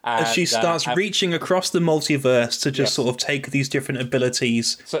unreal. As she starts reaching across the multiverse to just sort of take these different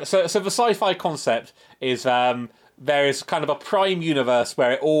abilities. So the sci-fi concept is there is kind of a prime universe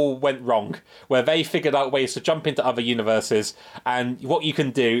where it all went wrong, where they figured out ways to jump into other universes, and what you can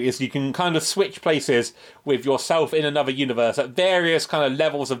do is you can kind of switch places with yourself in another universe at various kind of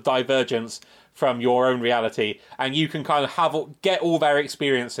levels of divergence from your own reality, and you can kind of get all their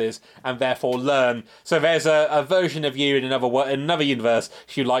experiences and therefore learn. So there's a version of you in another universe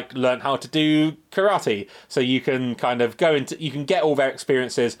who learn how to do karate, so you can kind of you can get all their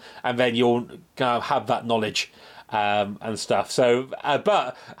experiences, and then you'll kind of have that knowledge and stuff. So,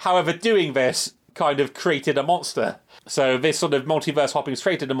 but however, doing this kind of created a monster. So this sort of multiverse hopping's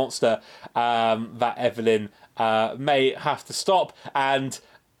created a monster that Evelyn may have to stop and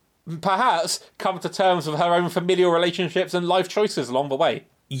perhaps come to terms with her own familial relationships and life choices along the way.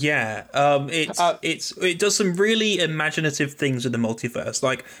 Yeah, it does some really imaginative things with the multiverse.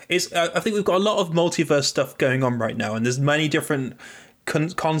 Like, I think we've got a lot of multiverse stuff going on right now, and there's many different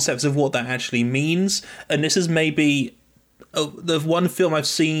concepts of what that actually means. And this is maybe the one film I've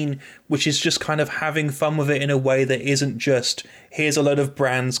seen which is just kind of having fun with it in a way that isn't just here's a load of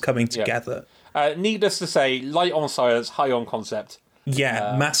brands coming together. Needless to say, light on science, high on concept.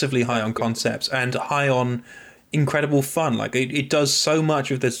 Yeah, massively high on concepts and high on incredible fun. Like it does so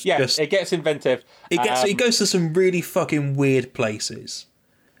much of this. Yeah, it gets inventive. It goes to some really fucking weird places,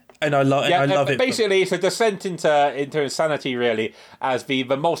 and I love it. Basically, it's a descent into insanity, really, as the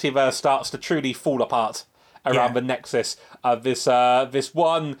multiverse starts to truly fall apart around the nexus of this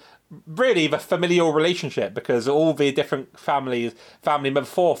one. Really, the familial relationship, because all the different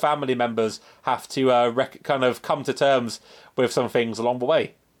four family members have to kind of come to terms with some things along the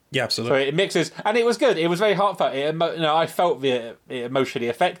way. Yeah, absolutely. So it mixes, and it was good. It was very heartfelt. I felt it emotionally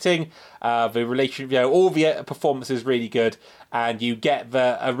affecting. The relation, all the performances really good, and you get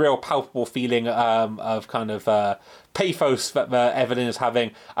a real palpable feeling of kind of pathos that Evelyn is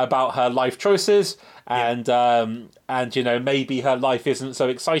having about her life choices, and maybe her life isn't so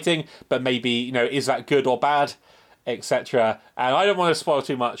exciting, but maybe is that good or bad, etc. And I don't want to spoil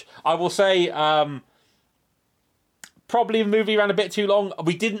too much. I will say. Probably the movie ran a bit too long.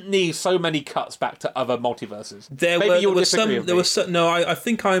 We didn't need so many cuts back to other multiverses. I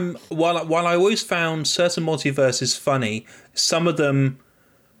think while I always found certain multiverses funny, some of them,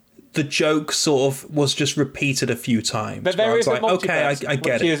 the joke sort of was just repeated a few times. But there is a multiverse, I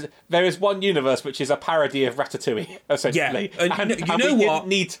get it. There is one universe which is a parody of Ratatouille, essentially. Yeah, and you know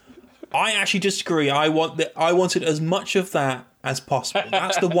what? I actually disagree. I wanted as much of that as possible.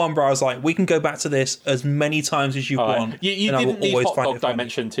 That's the one where I was like, we can go back to this as many times as you want. You didn't need Hot Dog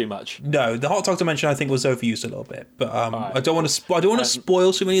Dimension too much. No, the Hot Dog Dimension I think was overused a little bit, but I don't want to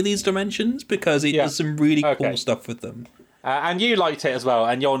spoil too many of these dimensions because it does some really cool stuff with them. And you liked it as well,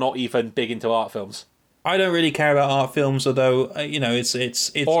 and you're not even big into art films. I don't really care about art films, although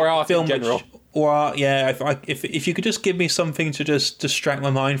it's or art film in general. If you could just give me something to just distract my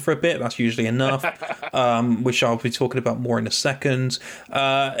mind for a bit, that's usually enough. Which I'll be talking about more in a second.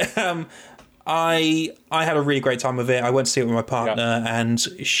 I had a really great time with it. I went to see it with my partner, and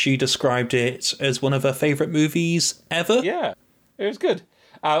she described it as one of her favourite movies ever. Yeah, it was good.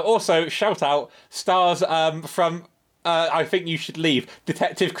 Also, shout out stars from. I Think You Should Leave,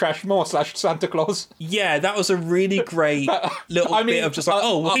 Detective Crashmore / Santa Claus. Yeah, that was a really great little bit of just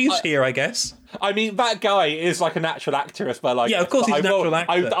like, he's here, I guess. I mean, that guy is like a natural actor as well. Yeah, of course he's a natural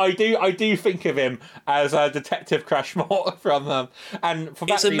actor. I do think of him as Detective Crashmore from them. And for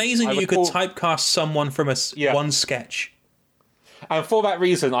that it's amazing that you could typecast someone from one sketch. And for that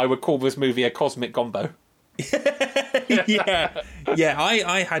reason, I would call this movie a cosmic gombo. yeah.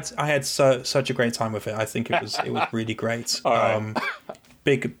 I had such a great time with it. I think it was really great. Right.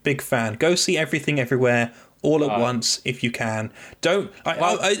 Big fan. Go see Everything Everywhere all at once if you can.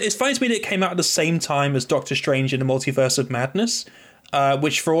 It's funny to me that it came out at the same time as Doctor Strange in the Multiverse of Madness.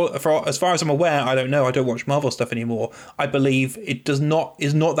 Which for as far as I'm aware, I don't know. I don't watch Marvel stuff anymore. I believe it is not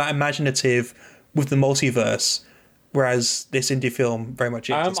that imaginative with the multiverse. Whereas this indie film very much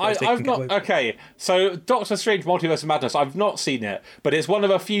is. Okay, so Doctor Strange Multiverse of Madness, I've not seen it, but it's one of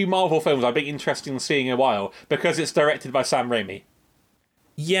a few Marvel films I've been interested in seeing in a while because it's directed by Sam Raimi.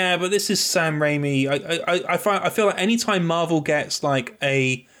 Yeah, but this is Sam Raimi. I feel like anytime Marvel gets like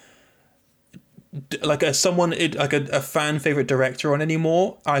a fan favorite director on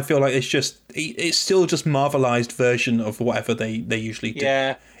anymore, I feel like it's still just Marvelized version of whatever they usually do.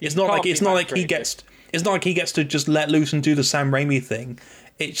 Yeah, it's not like he gets. It's not like he gets to just let loose and do the Sam Raimi thing.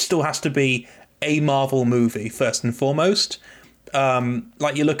 It still has to be a Marvel movie first and foremost.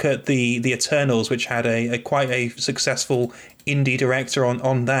 Like you look at the Eternals, which had a quite a successful indie director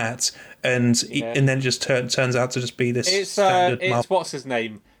on that, and then it just turns out to just be this. Standard Marvel. What's his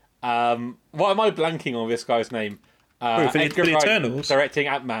name? What am I blanking on this guy's name? For the Eternals directing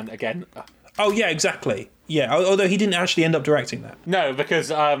Ant-Man again. Oh yeah, exactly. Yeah, although he didn't actually end up directing that. No, because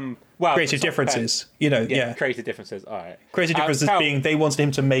creative differences, creative differences. All right, creative differences being they wanted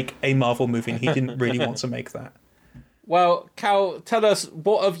him to make a Marvel movie, and he didn't really want to make that. Well, Cal, tell us,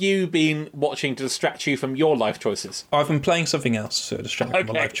 what have you been watching to distract you from your life choices? I've been playing something else to distract me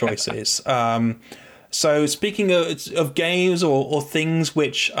from my life choices. So speaking of games or things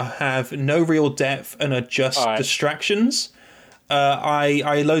which have no real depth and are just distractions.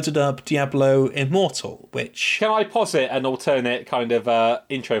 I loaded up Diablo Immortal, which... Can I posit an alternate kind of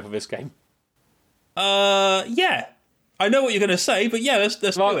intro for this game? Yeah. I know what you're going to say, but yeah, let's do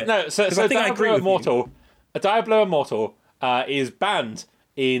it. No, so Diablo Immortal is banned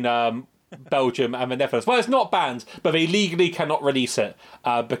in Belgium and the Netherlands. Well, it's not banned, but they legally cannot release it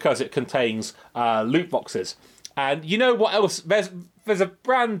because it contains loot boxes. And you know what else? There's a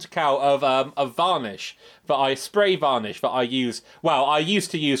brand, Cal, of varnish spray varnish that I use. Well, I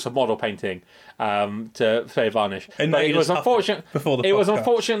used to use for model painting to spray varnish, and but it was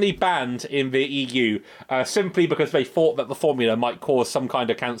unfortunately banned in the EU simply because they thought that the formula might cause some kind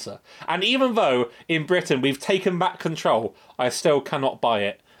of cancer. And even though in Britain we've taken back control, I still cannot buy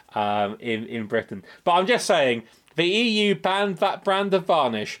it in Britain. But I'm just saying, the EU banned that brand of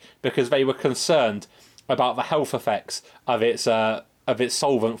varnish because they were concerned about the health effects of its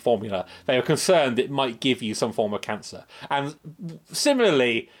solvent formula. They were concerned it might give you some form of cancer. And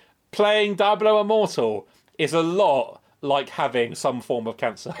similarly, playing Diablo Immortal is a lot like having some form of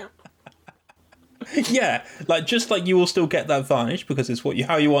cancer. Yeah, just like you will still get that varnish because it's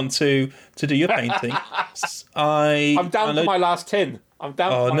how you want to do your painting. I'm down to my last tin.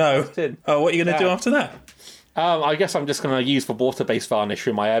 Last tin. Oh, what are you going to do after that? I guess I'm just going to use the water-based varnish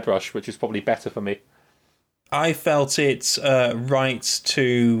in my airbrush, which is probably better for me. I felt it right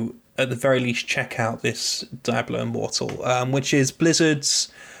to, at the very least, check out this Diablo Immortal, which is Blizzard's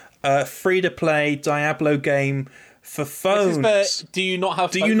free-to-play Diablo game for phones. Do you not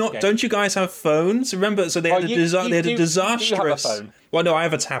have? Don't you guys have phones? Remember, so they had a disastrous. You have a phone? Well, no, I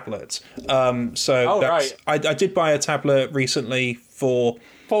have a tablet. Right. I did buy a tablet recently for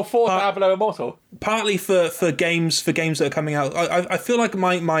Diablo Immortal. Partly for games that are coming out. I feel like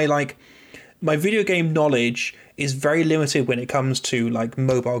my video game knowledge is very limited when it comes to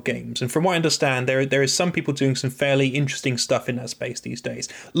mobile games, and from what I understand, there is some people doing some fairly interesting stuff in that space these days.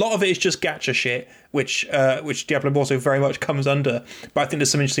 A lot of it is just gacha shit, which Diablo Immortal very much comes under. But I think there's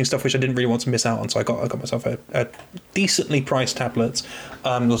some interesting stuff which I didn't really want to miss out on, so I got myself a decently priced tablet,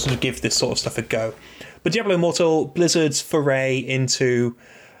 also to give this sort of stuff a go. But Diablo Immortal, Blizzard's foray into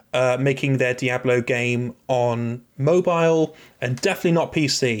making their Diablo game on mobile, and definitely not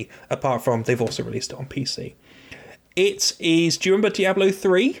PC, apart from they've also released it on PC. It is... Do you remember Diablo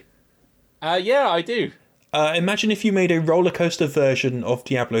 3? Yeah, I do. Imagine if you made a roller coaster version of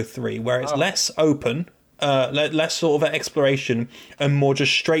Diablo 3, where it's less open, less sort of exploration, and more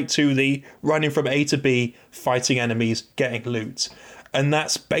just straight to the running from A to B, fighting enemies, getting loot. And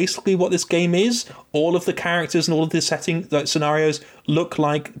that's basically what this game is. All of the characters and all of the scenarios look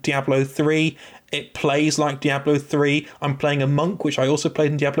like Diablo 3. It plays like Diablo 3. I'm playing a monk, which I also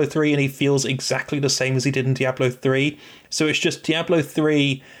played in Diablo 3, and he feels exactly the same as he did in Diablo 3. So it's just Diablo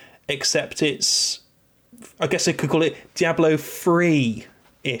 3, except it's... I guess I could call it Diablo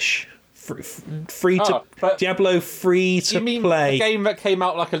free-ish. Diablo free to you mean play. The game that came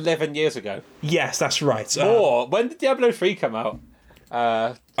out 11 years ago? Yes, that's right. More? When did Diablo 3 come out?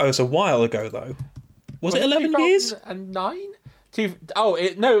 It was a while ago, though. Was it 11 years? 2009?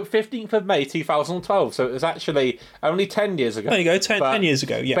 15th of May 2012. So it was actually only 10 years ago. There you go, 10 years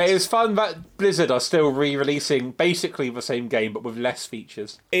ago, yes. But it's fun that Blizzard are still re-releasing basically the same game, but with less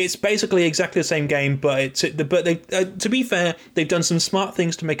features. It's basically exactly the same game, but they, to be fair, they've done some smart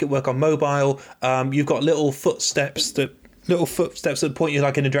things to make it work on mobile. You've got little footsteps that point you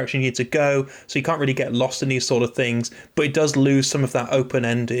in the direction you need to go, so you can't really get lost in these sort of things, but it does lose some of that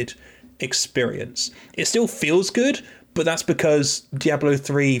open-ended experience. It still feels good, but that's because Diablo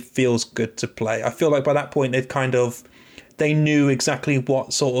 3 feels good to play. I feel like by that point they knew exactly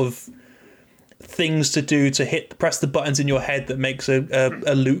what sort of things to do to press the buttons in your head that makes a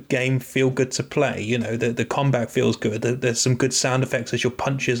loot game feel good to play. You know, the combat feels good. There's some good sound effects as your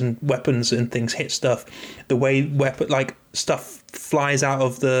punches and weapons and things hit stuff. The way stuff flies out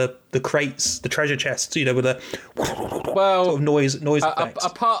of the crates, the treasure chests, with a sort of noise effects.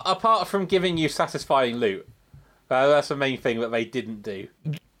 Apart from giving you satisfying loot, that's the main thing that they didn't do.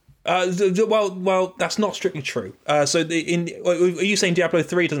 Well, that's not strictly true. Are you saying Diablo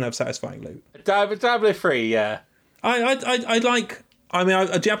 3 doesn't have satisfying loot? Diablo 3, yeah. Diablo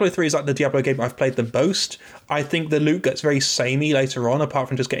 3 is the Diablo game I've played the most. I think the loot gets very samey later on, apart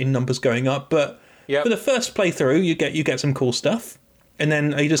from just getting numbers going up. But for the first playthrough, you get some cool stuff, and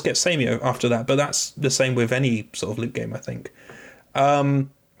then you just get samey after that. But that's the same with any sort of loot game, I think.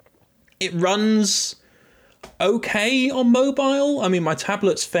 It runs okay on mobile. I mean, my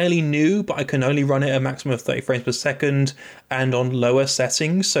tablet's fairly new, but I can only run it at a maximum of 30 frames per second and on lower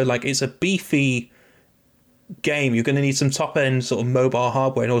settings. So it's a beefy game. You're going to need some top end sort of mobile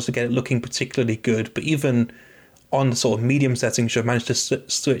hardware in order to get it looking particularly good. But even on the sort of medium settings you've managed to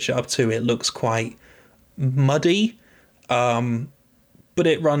switch it up to, it looks quite muddy. But but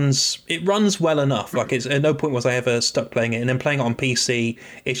it runs well enough. Like, it's at no point was I ever stuck playing it. And then playing it on PC,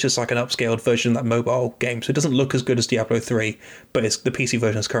 it's just like an upscaled version of that mobile game. So it doesn't look as good as Diablo 3, but the PC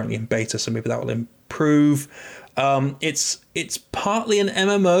version is currently in beta, so maybe that will improve. It's partly an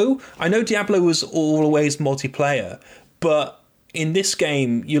MMO. I know Diablo was always multiplayer, but in this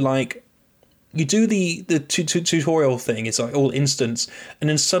game, you do the tutorial thing. It's like all instance, and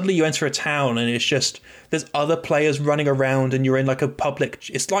then suddenly you enter a town, and it's just there's other players running around, and you're in like a public.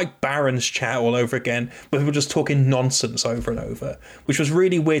 It's like Baron's chat all over again, but people just talking nonsense over and over, which was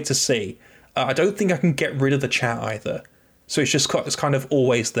really weird to see. I don't think I can get rid of the chat either, so it's kind of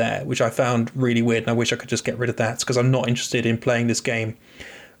always there, which I found really weird, and I wish I could just get rid of that because I'm not interested in playing this game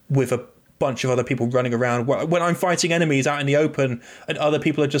with a bunch of other people running around when I'm fighting enemies out in the open, and other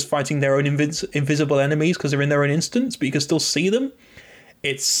people are just fighting their own invisible enemies because they're in their own instance, but you can still see them.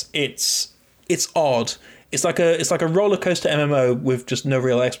 It's odd. It's like a roller coaster MMO with just no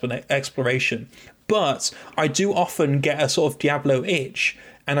real exploration. But I do often get a sort of Diablo itch,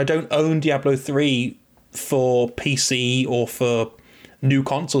 and I don't own Diablo 3 for PC or for new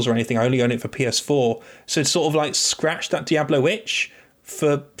consoles or anything. I only own it for PS4, so it's sort of like scratch that Diablo itch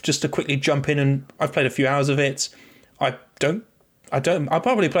for just to quickly jump in, and I've played a few hours of it. I'll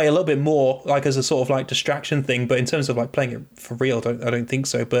probably play a little bit more, like as a sort of like distraction thing, but in terms of like playing it for real, I don't think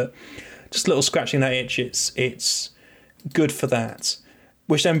so. But just a little scratching that itch, it's good for that.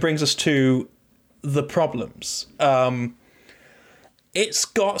 Which then brings us to the problems. It's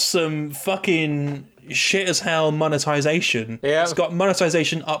got some fucking shit as hell monetization. Yeah. It's got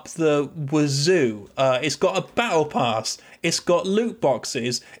monetization up the wazoo. It's got a battle pass. It's got loot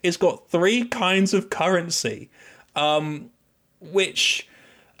boxes. It's got 3 kinds of currency. Which,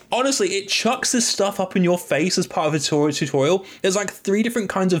 honestly, it chucks this stuff up in your face as part of a tutorial. There's like 3 different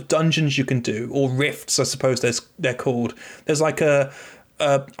kinds of dungeons you can do, or rifts, I suppose they're called. There's like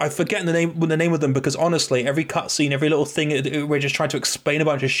I forget the name of them, because honestly, every cutscene, every little thing, we're just trying to explain a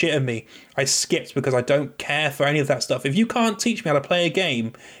bunch of shit at me, I skipped because I don't care for any of that stuff. If you can't teach me how to play a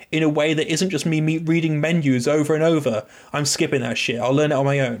game in a way that isn't just me reading menus over and over, I'm skipping that shit. I'll learn it on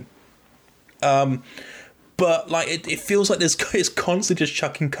my own. But like it feels like it's constantly just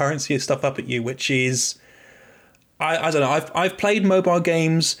chucking currency and stuff up at you, which is, I don't know. I've played mobile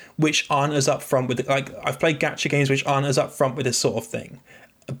games which aren't as upfront with it. Like, I've played gacha games which aren't as upfront with this sort of thing.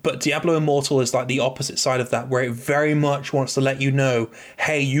 But Diablo Immortal is like the opposite side of that, where it very much wants to let you know,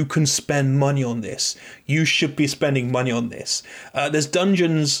 hey, you can spend money on this. You should be spending money on this. There's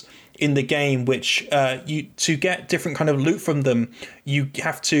dungeons in the game which to get different kind of loot from them, you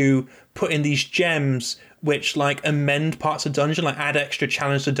have to put in these gems which like amend parts of dungeon, like add extra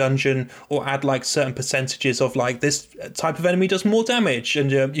challenge to dungeon, or add like certain percentages of like this type of enemy does more damage.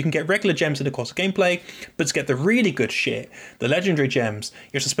 And you can get regular gems in the course of gameplay, but to get the really good shit, the legendary gems,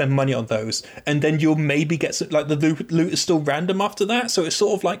 you have to spend money on those, and then you'll maybe get some, like the loot is still random after that. So it's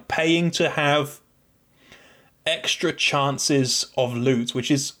sort of like paying to have extra chances of loot,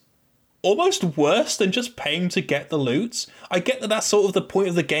 which is almost worse than just paying to get the loot. I get that that's sort of the point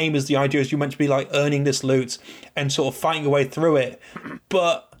of the game, is the idea is you're meant to be like earning this loot and sort of fighting your way through it,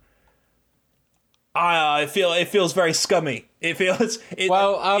 but I feel it feels very scummy. It's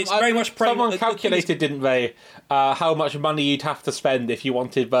very much someone calculated, didn't they, how much money you'd have to spend if you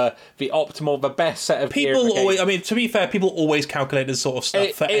wanted the optimal, the best set of gear. People always, I mean, to be fair, people always calculate this sort of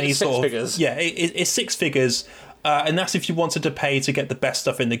stuff for any sort of figures. Yeah, it's 6 figures. And that's if you wanted to pay to get the best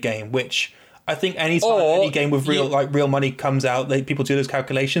stuff in the game, which I think any game with real money comes out, people do those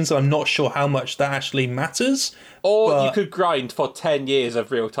calculations, and I'm not sure how much that actually matters. Or you could grind for 10 years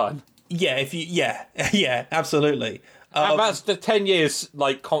of real time. Yeah, yeah, absolutely. And that's the 10 years,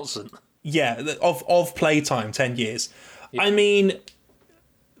 like, constant. Yeah, of playtime, 10 years. Yeah. I mean,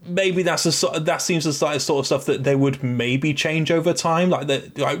 maybe that seems the sort of stuff that they would maybe change over time. Like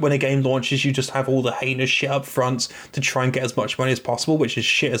when a game launches, you just have all the heinous shit up front to try and get as much money as possible, which is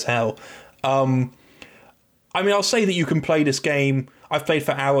shit as hell. I mean, I'll say that you can play this game. I've played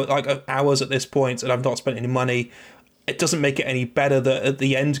for hours at this point, and I've not spent any money. It doesn't make it any better that at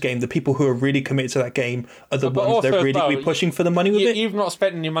the end game, the people who are really committed to that game are the ones that are really pushing for the money with it. You've not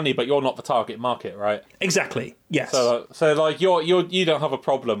spent any money, but you're not the target market, right? Exactly. Yes. So like you don't have a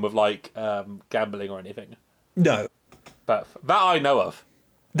problem with like gambling or anything. No. But that I know of.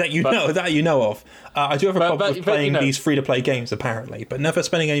 That you know of. I do have a problem with playing these free-to-play games, apparently, but never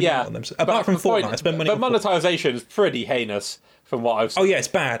spending any money on them. Apart from Fortnite, I spend money on Fortnite. But monetization is pretty heinous from what I've seen. Oh yeah, it's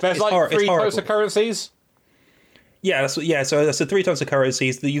bad. There's like 3 types of currencies. Yeah, so that's the 3 types of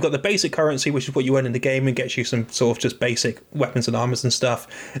currencies. You've got the basic currency, which is what you earn in the game and gets you some sort of just basic weapons and armors and stuff.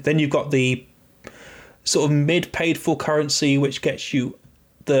 Then you've got the sort of mid-paid for currency, which gets you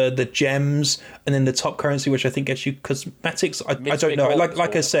the gems, and then the top currency, which I think gets you cosmetics. I don't know.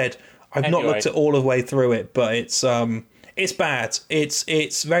 Like I said, I've not looked at all the way through it, but it's bad.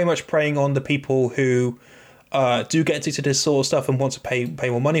 It's very much preying on the people who do get into this sort of stuff and want to pay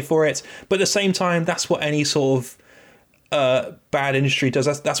more money for it. But at the same time, that's what any sort of bad industry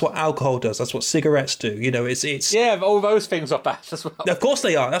does. That's what alcohol does. That's what cigarettes do. You know, it's yeah. All those things are bad as well. Of course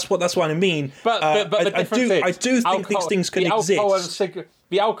they are. That's what I mean. But I do think these things can exist.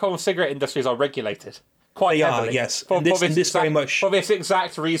 The alcohol and cigarette industries are regulated quite heavily. Are, yes. For this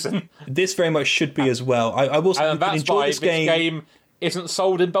exact reason. This very much should be as well. I will say, and that's why this game isn't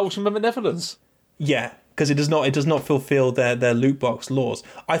sold in Belgium and the Netherlands. Yeah, because it does not fulfill their loot box laws.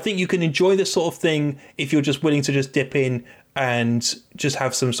 I think you can enjoy this sort of thing if you're just willing to just dip in and just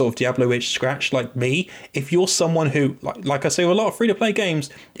have some sort of Diablo-ish scratch like me. If you're someone who, like I say with a lot of free-to-play games,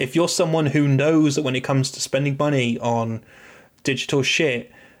 if you're someone who knows that when it comes to spending money on digital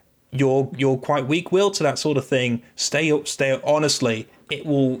shit, you're quite weak-willed to that sort of thing, stay honestly, it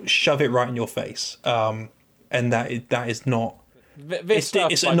will shove it right in your face. And that is not...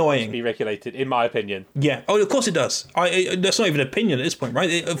 It's annoying. To be regulated, in my opinion. Yeah. Oh, of course it does. That's not even an opinion at this point, right?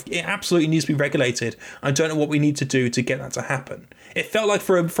 It absolutely needs to be regulated. I don't know what we need to do to get that to happen. It felt like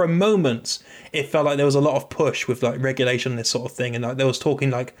for a moment, it felt like there was a lot of push with like regulation and this sort of thing, and like there was talking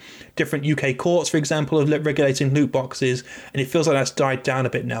like different UK courts, for example, of regulating loot boxes, and it feels like that's died down a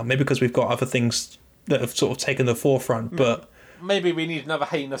bit now. Maybe because we've got other things that have sort of taken the forefront, but maybe we need another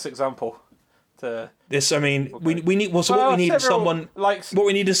heinous example. This, I mean, we need. Well, so what we need is someone. What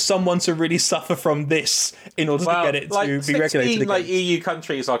we need is someone to really suffer from this in order to get it to be regulated. Like EU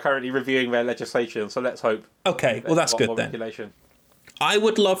countries are currently reviewing their legislation, so let's hope. Okay, well that's good then. Regulation. I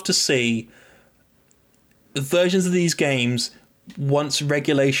would love to see versions of these games once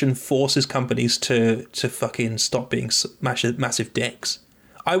regulation forces companies to fucking stop being massive dicks.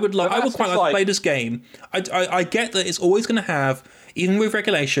 I would quite like to play this game. I get that it's always going to have. Even with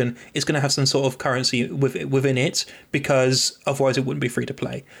regulation, it's going to have some sort of currency within it, because otherwise it wouldn't be free to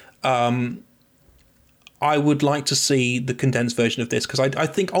play. I would like to see the condensed version of this, because I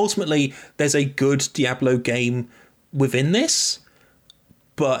think ultimately there's a good Diablo game within this,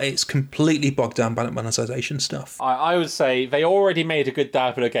 but it's completely bogged down by the monetization stuff. I would say they already made a good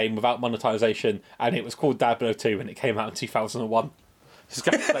Diablo game without monetization, and it was called Diablo 2, and it came out in 2001. Just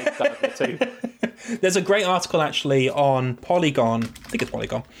go play Diablo 2. There's a great article actually on Polygon, I think it's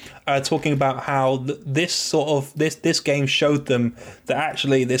Polygon, talking about how this game showed them that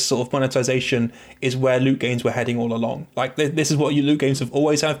actually this sort of monetization is where loot games were heading all along. Like this is what loot games have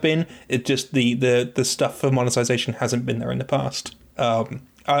always have been. It just the stuff for monetization hasn't been there in the past. I'll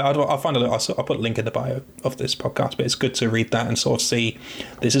find a look. I'll put a link in the bio of this podcast, but it's good to read that and sort of see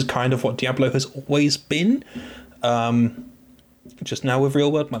this is kind of what Diablo has always been, just now with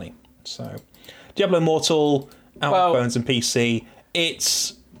real world money. So. Diablo Immortal, out on phones and PC.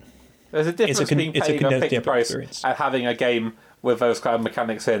 There's a difference between paying a fixed price and having a game with those kind of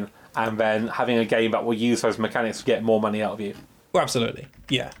mechanics in, and then having a game that will use those mechanics to get more money out of you. Well, absolutely,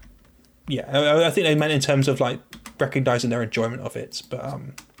 yeah. I think they meant in terms of like recognizing their enjoyment of it, but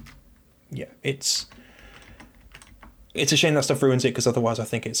yeah, it's a shame that stuff ruins it, because otherwise, I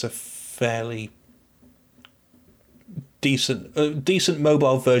think it's a fairly decent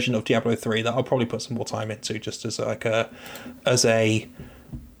mobile version of Diablo 3 that I'll probably put some more time into, just as a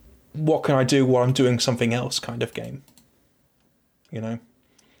what can I do while I'm doing something else kind of game, you know.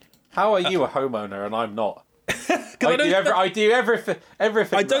 How are you a homeowner and I'm not? I do everything.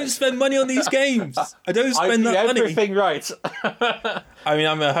 I don't spend money on these games. I don't spend that money. Everything right. I mean,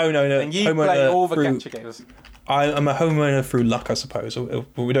 I'm a homeowner. And you play all the gacha games. I'm a homeowner through luck, I suppose.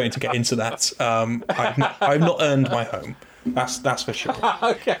 We don't need to get into that. I've not earned my home. That's for sure.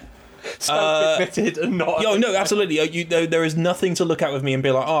 Okay. Self-admitted and not. No, absolutely. There is nothing to look at with me and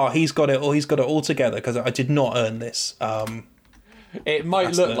be like, oh, he's got it, or he's got it all together, because I did not earn this. It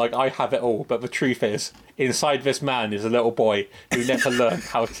might look like I have it all, but the truth is, inside this man is a little boy who never learned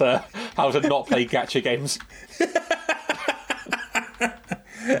how to not play gacha games.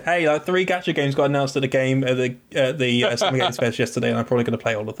 Hey, like 3 gacha games got announced at the game at the Summer Games Fest yesterday, and I'm probably going to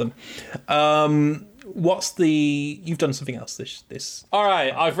play all of them. You've done something else this? All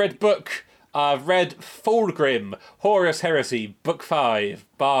right, I've read Fulgrim, Horus Heresy, Book 5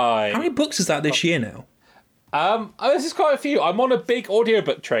 by... How many books is that this year now? This is quite a few. I'm on a big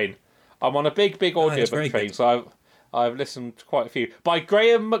audiobook train. I'm on a big audiobook train, so I've listened to quite a few. By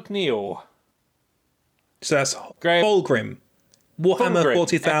Graham McNeil. So that's Fulgrim. Warhammer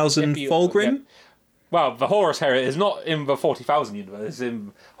 40,000 Fulgrim? Well, the Horus Heresy is not in the 40,000 universe. It's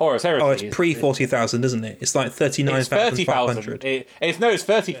in Horus Heresy. Oh, it's pre 40,000, isn't it? It's like 39,500. It's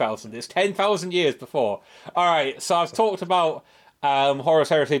 30,000. It's 10,000 years before. All right. So I've talked about Horus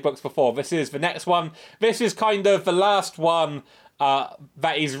Heresy books before. This is the next one. This is kind of the last one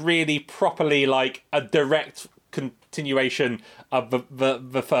that is really properly like a direct continuation of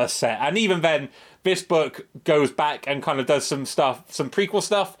the first set. And even then, this book goes back and kind of does some prequel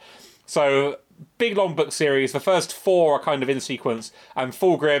stuff. So, big long book series. The first 4 are kind of in sequence, and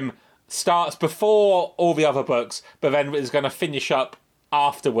Fulgrim starts before all the other books, but then is going to finish up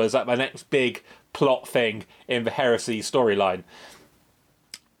afterwards at the next big plot thing in the Heresy storyline.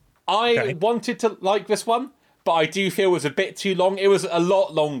 I wanted to like this one, but I do feel it was a bit too long. It was a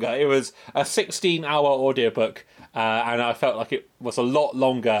lot longer. It was a 16-hour audiobook, and I felt like it was a lot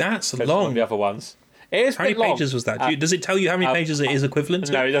longer than long. Than the other ones. It is how many pages was that? Does it tell you how many pages it is equivalent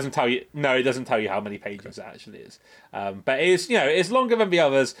to? No, it doesn't tell you. No, it doesn't tell you how many pages it actually is. But it's longer than the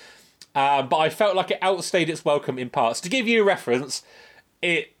others. But I felt like it outstayed its welcome in parts. To give you a reference,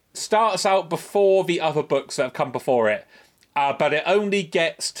 it starts out before the other books that have come before it, but it only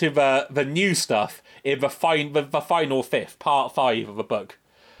gets to the new stuff in the final fifth, part 5 of the book,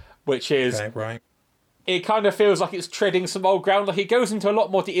 which is right. It kind of feels like it's treading some old ground. Like, it goes into a lot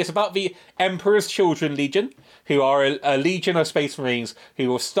more detail. It's about the Emperor's Children Legion, who are a legion of Space Marines who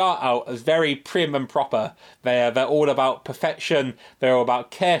will start out as very prim and proper. They're all about perfection. They're all about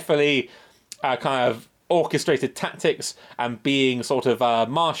carefully kind of orchestrated tactics and being sort of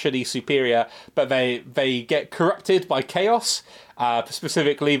martially superior. But they get corrupted by chaos.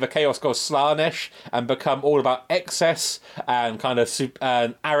 Specifically, the Chaos god Slaanesh, and become all about excess and kind of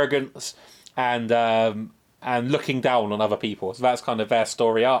arrogance. And looking down on other people. So that's kind of their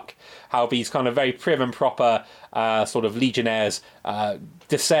story arc. How these kind of very prim and proper sort of legionnaires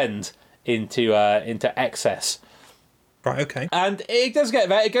descend into excess. Right, okay. And it does get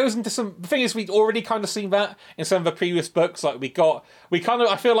there. It goes into some... The thing is, we'd already kind of seen that in some of the previous books. Like, I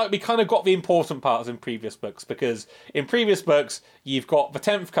feel like we kind of got the important parts in previous books, because in previous books, you've got the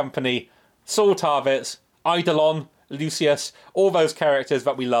 10th Company, Saul Tarvitz, Eidolon, Lucius, all those characters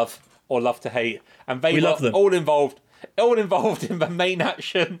that we love or love to hate, and they love them. all involved in the main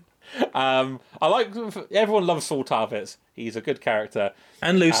action. Everyone loves Saul Tarvitz. He's a good character.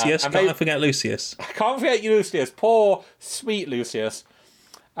 And Lucius, can't forget Lucius. Can't forget Lucius, poor sweet Lucius.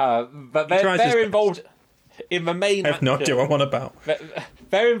 But they're involved in the main. I have no idea what I'm on about.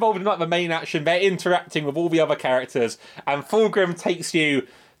 They're involved in like the main action. They're interacting with all the other characters, and Fulgrim takes you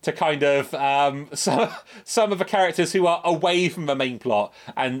to kind of some of the characters who are away from the main plot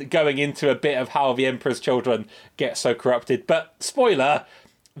and going into a bit of how the Emperor's Children get so corrupted. But spoiler,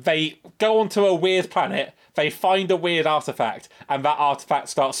 they go onto a weird planet, they find a weird artifact, and that artifact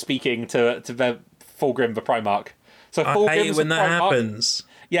starts speaking to the Fulgrim the Primarch. So I hate it when that happens.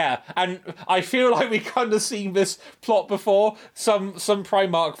 Yeah, and I feel like we've kind of seen this plot before. Some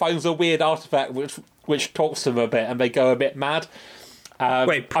Primarch finds a weird artifact which talks to them a bit, and they go a bit mad. I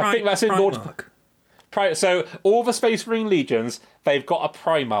think that's in Primarch. So all the Space Marine legions, they've got a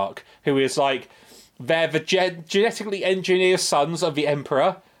Primarch who is like, they're the genetically engineered sons of the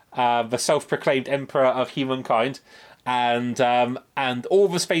Emperor, the self-proclaimed Emperor of humankind, and all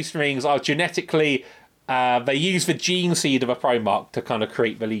the Space Marines are genetically, they use the gene seed of a Primarch to kind of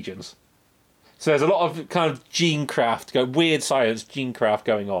create the legions. So there's a lot of kind of gene craft, weird science gene craft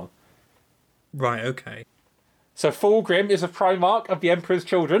going on. Right, okay. So Fulgrim is a Primarch of the Emperor's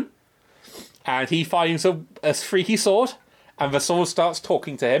Children, and he finds a freaky sword, and the sword starts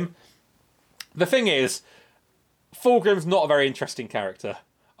talking to him. The thing is, Fulgrim's not a very interesting character,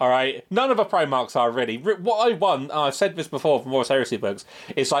 alright? None of the Primarchs are really. What I want, I've said this before from Horus Heresy books,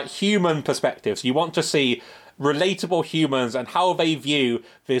 is like human perspectives. You want to see relatable humans and how they view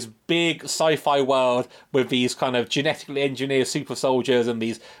this big sci-fi world with these kind of genetically engineered super soldiers and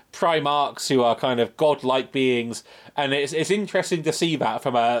these Primarchs who are kind of godlike beings, and it's interesting to see that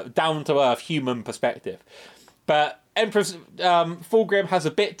from a down-to-earth human perspective. But Empress Fulgrim has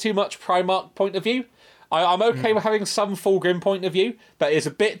a bit too much Primarch point of view. I'm okay with having some Fulgrim point of view, but it's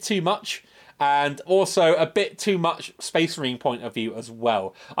a bit too much. And also a bit too much Space Marine point of view as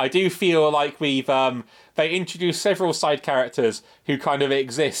well. I do feel like we've they introduced several side characters who kind of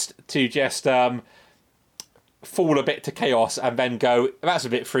exist to just fall a bit to chaos and then go, that's a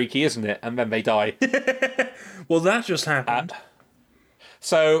bit freaky, isn't it? And then they die. Well, that just happened.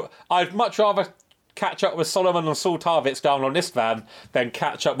 So I'd much rather catch up with Solomon and Saul Tarvitz down on this van than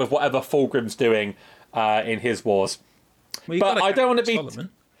catch up with whatever Fulgrim's doing in his wars. Well, but I don't want to be...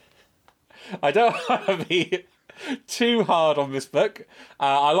 Solomon. I don't want to be too hard on this book.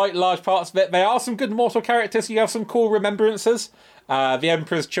 I like large parts of it. There are some good mortal characters. You have some cool remembrances. The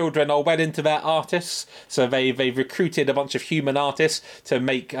Emperor's children are well into their artists, so they've recruited a bunch of human artists to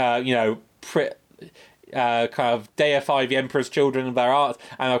make kind of deify the Emperor's children and their art,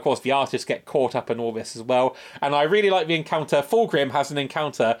 and of course the artists get caught up in all this as well. And I really like the encounter. Fulgrim has an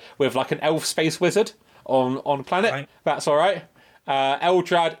encounter with like an elf space wizard on planet. Right. That's all right.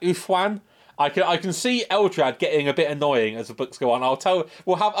 Eldrad Uthwan. I can see Eldrad getting a bit annoying as the books go on.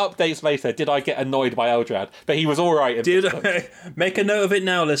 We'll have updates later. Did I get annoyed by Eldrad? But he was all right. Make a note of it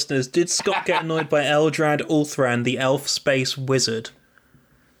now, listeners. Did Scott get annoyed by Eldrad Uthran, the elf space wizard?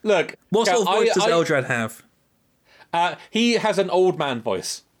 Look, what sort of voice does Eldrad have? He has an old man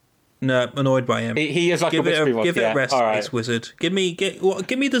voice. No, annoyed by him. He is like give a it whispery voice. Give it a rest, right. Space Wizard. Give me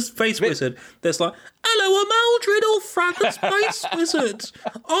the Space Wizard that's like, hello, I'm Eldred Ulfran, the Space Wizard.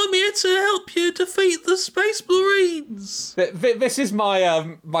 I'm here to help you defeat the Space Marines. This is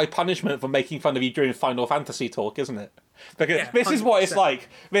my my punishment for making fun of you during Final Fantasy talk, isn't it? Because this is what it's like.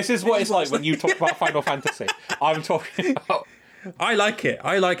 This is what it's like when you talk about Final Fantasy. I'm talking about... I like it.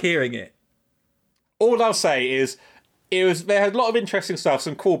 I like hearing it. All I'll say is... There had a lot of interesting stuff,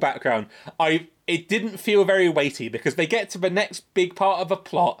 some cool background. It didn't feel very weighty because they get to the next big part of the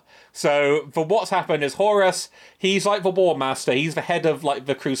plot. So for what's happened is Horus, he's like the War Master, he's the head of like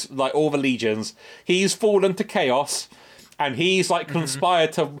all the legions. He's fallen to chaos, and he's like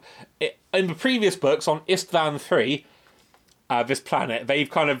conspired to. In the previous books on Istvan 3, this planet, they've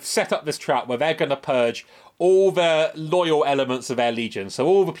kind of set up this trap where they're going to purge all the loyal elements of their legion. So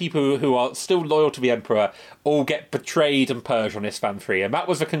all the people who are still loyal to the Emperor all get betrayed and purged on Istvan 3. And that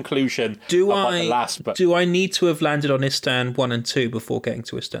was the conclusion of the last book. Do I need to have landed on Istvan 1 and 2 before getting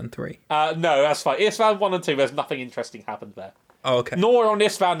to Istvan 3? No, that's fine. Istvan 1 and 2, there's nothing interesting happened there. Oh, okay. Nor on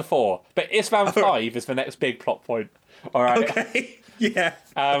Istvan 4. But Istvan 5 is the next big plot point. All right? Okay. Yeah.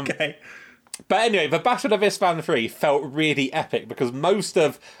 Okay. But anyway, the Battle of Istvan 3 felt really epic because most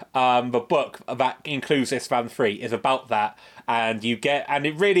of the book that includes Istvan 3 is about that, and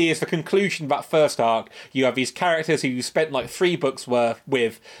it really is the conclusion of that first arc. You have these characters who you spent like 3 books worth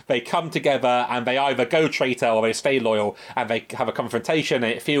with. They come together and they either go traitor or they stay loyal, and they have a confrontation,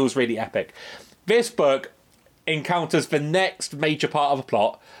 and it feels really epic. This book encounters the next major part of the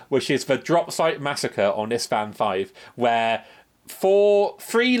plot, which is the drop site massacre on Istvan 5, where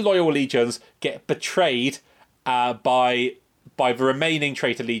 3 loyal legions get betrayed by the remaining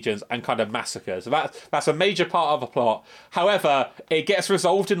traitor legions and kind of massacred. So that's a major part of the plot. However, it gets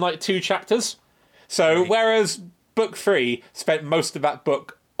resolved in like 2 chapters. So whereas book 3 spent most of that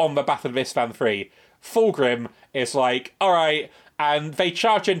book on the Battle of Istvan 3, Fulgrim is like, all right, and they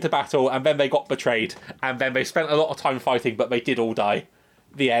charge into battle and then they got betrayed and then they spent a lot of time fighting, but they did all die.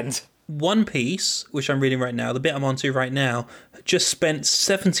 The end. One Piece, which I'm reading right now, the bit I'm onto right now, just spent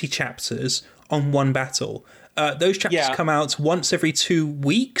 70 chapters on one battle. Those chapters come out once every 2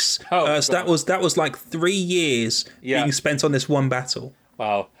 weeks. So that was like 3 years being spent on this one battle.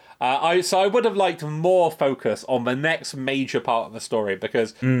 Wow. So I would have liked more focus on the next major part of the story,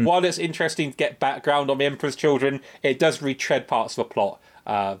 because while it's interesting to get background on the Emperor's children, it does retread parts of the plot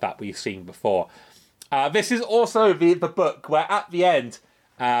that we've seen before. This is also the book where at the end,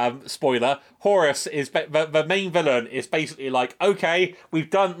 spoiler, Horus is the main villain is basically like, okay, we've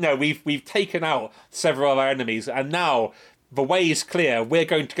taken out several of our enemies, and now the way is clear. We're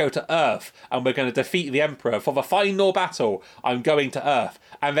going to go to Earth and we're going to defeat the Emperor. For the final battle, I'm going to Earth.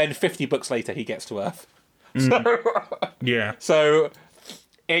 And then 50 books later, he gets to Earth. So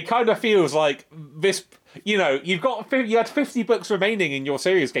it kind of feels like this. You had 50 books remaining in your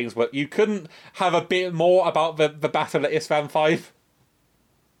series games, but you couldn't have a bit more about the battle at Istvan 5.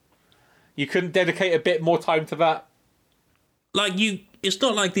 You couldn't dedicate a bit more time to that? It's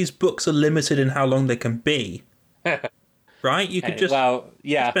not like these books are limited in how long they can be. Right? You could just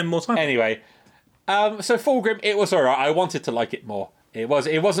spend more time. Anyway, so Fulgrim, it was alright. I wanted to like it more. It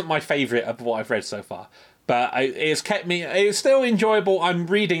wasn't my favourite of what I've read so far. But it's kept me... It's still enjoyable. I'm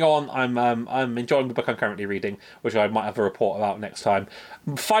reading on. I'm enjoying the book I'm currently reading, which I might have a report about next time.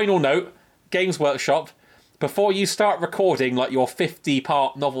 Final note, Games Workshop... Before you start recording like your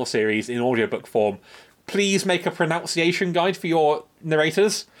 50-part novel series in audiobook form, please make a pronunciation guide for your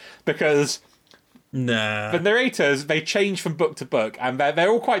narrators, because the narrators, they change from book to book, and they're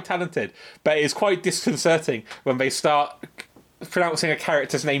all quite talented, but it's quite disconcerting when they start pronouncing a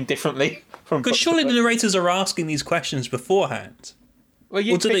character's name differently from. Because surely the narrators are asking these questions beforehand. Well,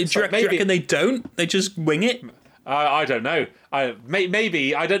 or do you reckon they don't? They just wing it? I don't know.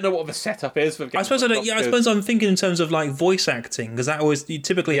 Maybe I don't know what the setup is. For I suppose I suppose I'm thinking in terms of like voice acting, because that always you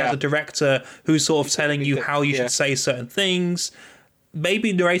typically has a director who's sort of telling you how you should say certain things.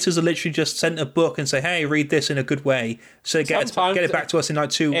 Maybe narrators are literally just sent a book and say, "Hey, read this in a good way," so get it back to us in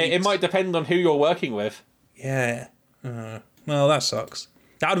like 2 weeks. It might depend on who you're working with. Yeah. Well, that sucks.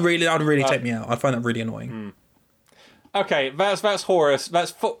 That would really take me out. I'd find that really annoying. Okay, that's Horus.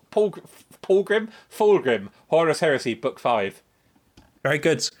 That's Fulgrim, Horus Heresy, Book 5. Very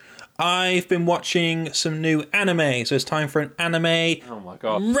good. I've been watching some new anime, so it's time for an anime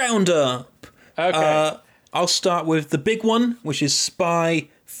roundup. Okay. I'll start with the big one, which is Spy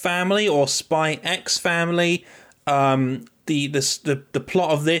Family or Spy X Family. The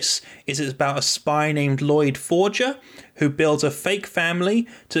plot of this is it's about a spy named Lloyd Forger who builds a fake family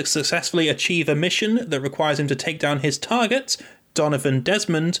to successfully achieve a mission that requires him to take down his target, Donovan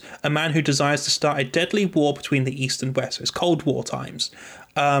Desmond, a man who desires to start a deadly war between the East and West. So it's Cold War times.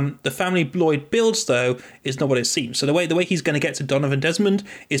 The family Lloyd builds, though, is not what it seems. So the way he's going to get to Donovan Desmond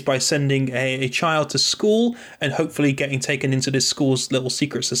is by sending a child to school and hopefully getting taken into this school's little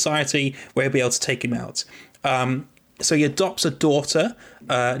secret society where he'll be able to take him out. So he adopts a daughter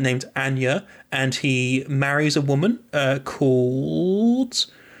named Anya, and he marries a woman called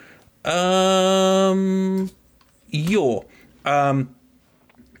Yor.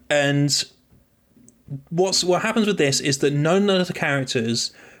 And what happens with this is that none of the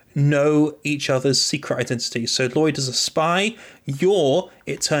characters know each other's secret identities. So Lloyd is a spy. Yor,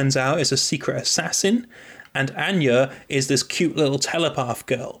 it turns out, is a secret assassin. And Anya is this cute little telepath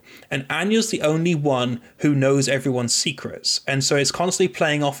girl. And Anya's the only one who knows everyone's secrets. And so it's constantly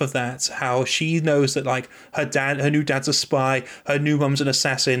playing off of that, how she knows that like her new dad's a spy, her new mum's an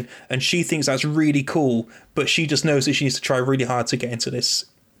assassin, and she thinks that's really cool, but she just knows that she needs to try really hard to get into this,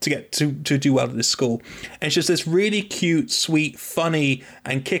 to do well at this school. And it's just this really cute, sweet, funny,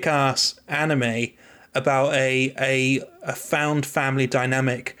 and kick-ass anime about a found family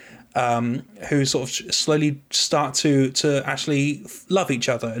dynamic who sort of slowly start to actually love each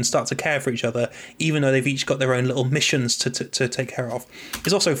other and start to care for each other, even though they've each got their own little missions to take care of.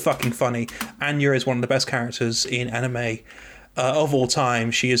 It's also fucking funny. Anya is one of the best characters in anime of all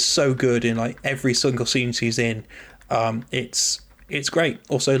time. She is so good in like every single scene she's in. It's great.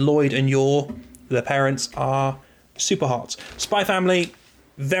 Also, Lloyd and Yor, their parents, are super hot. Spy Family,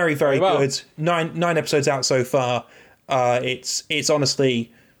 very, very good. Nine episodes out so far. It's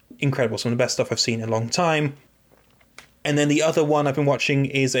honestly incredible. Some of the best stuff I've seen in a long time. And then the other one I've been watching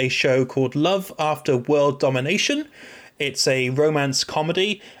is a show called Love After World Domination. It's a romance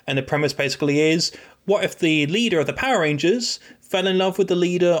comedy, and the premise basically is, what if the leader of the Power Rangers fell in love with the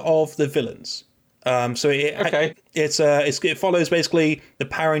leader of the villains? It follows basically the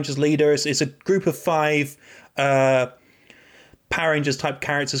Power Rangers leader. It's a group of 5 Power Rangers type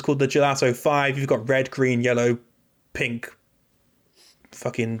characters called the Gelato 5. You've got red, green, yellow, pink,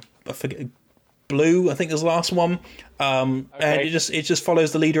 I forget, blue, I think is the last one. And it just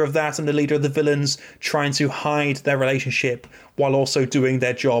follows the leader of that and the leader of the villains trying to hide their relationship while also doing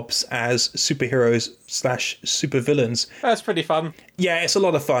their jobs as superheroes / supervillains. That's pretty fun. Yeah, it's a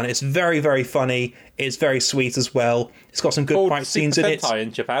lot of fun. It's very, very funny. It's very sweet as well. It's got some good fight scenes in it. Sentai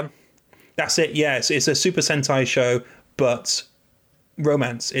in Japan. That's it. Yeah, it's a Super Sentai show, but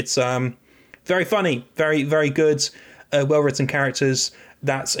romance. It's very funny, very, very good, well-written characters.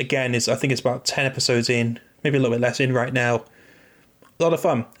 That's, again, I think it's about 10 episodes in, maybe a little bit less in right now. A lot of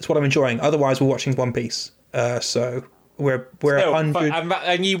fun. It's what I'm enjoying. Otherwise, we're watching One Piece. So we're still, 100...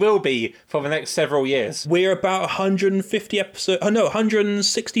 And you will be for the next several years. We're about 150 episodes...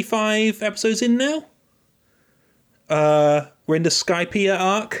 165 episodes in now. We're in the Skypiea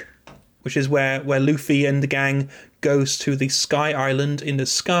arc, which is where Luffy and the gang goes to the Sky Island in the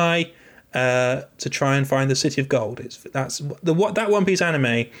sky to try and find the City of Gold. That One Piece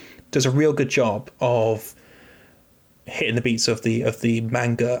anime does a real good job of hitting the beats of the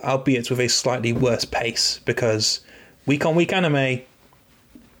manga, albeit with a slightly worse pace, because week on week anime, a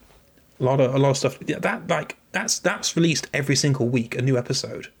lot of stuff. That's released every single week, a new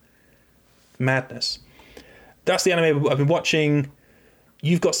episode. Madness. That's the anime I've been watching.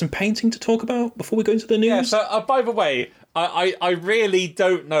 You've got some painting to talk about before we go into the news? Yeah, so by the way, I really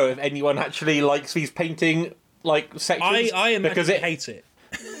don't know if anyone actually likes these painting sections. I hate it.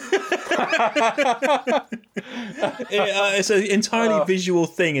 It's an entirely visual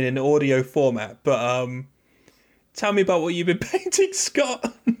thing in an audio format, but tell me about what you've been painting,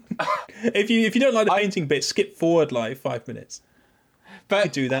 Scott. If you don't like the painting bit, skip forward like 5 minutes. But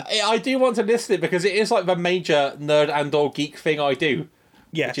you do that. I do want to list it because it is like the major nerd and or geek thing I do.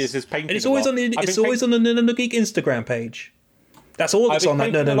 Yes, which is his painting. And it's always on the Nintendo Geek Instagram page. That's all that's on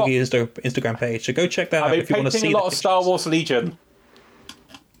that Nintendo Geek Instagram page. So go check that out if you want to see. A lot of Star Wars Legion.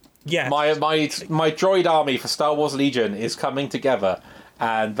 Yeah, my droid army for Star Wars Legion is coming together,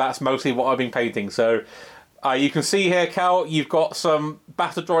 and that's mostly what I've been painting. So you can see here, Cal, you've got some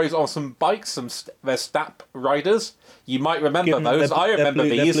battle droids on some bikes. They're Snap Riders. You might remember those. I remember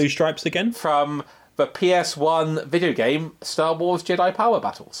these. Blue stripes again from the PS1 video game Star Wars Jedi Power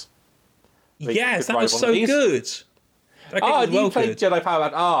Battles. Yes, that was so good. You played Jedi Power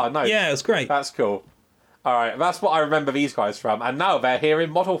Battles. Oh, no. Yeah, it was great. That's cool. All right, that's what I remember these guys from, and now they're here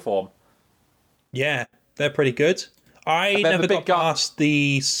in model form. Yeah, they're pretty good. I never got past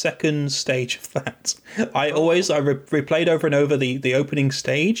the second stage of that. I replayed over and over the opening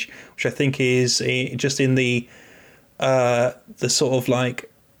stage, which I think is just in the sort of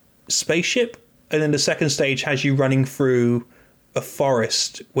like spaceship, and then the second stage has you running through a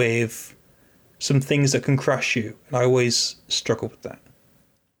forest with some things that can crush you, and I always struggle with that.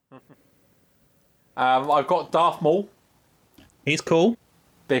 I've got Darth Maul. He's cool.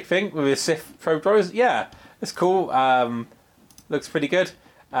 Big thing with his Sith probe droids. Yeah, it's cool. Looks pretty good.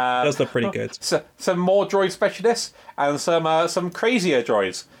 Does look pretty good. Some more droid specialists and some crazier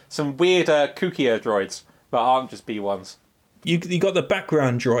droids, some weirder, kookier droids that aren't just B1s. You got the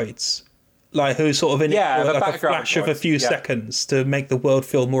background droids, like who sort of in like a flash of a few seconds to make the world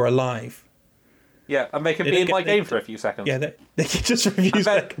feel more alive. Yeah, and they can be in my game for a few seconds. Yeah, they can just for a few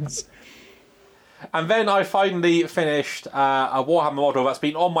seconds. And then I finally finished a Warhammer model that's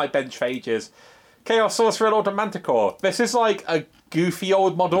been on my bench for ages. Chaos Sorcerer Lord of Manticore. This is like a goofy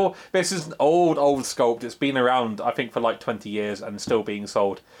old model. This is an old sculpt. It's been around, I think, for like 20 years and still being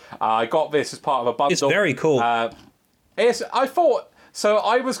sold. I got this as part of a bundle. It's very cool. I was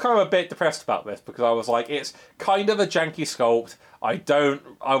kind of a bit depressed about this because I was like, it's kind of a janky sculpt.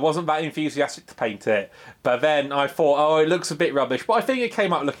 I wasn't that enthusiastic to paint it. But then I thought, it looks a bit rubbish. But I think it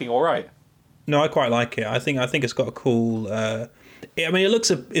came out looking all right. No, I quite like it. I think it's got a cool.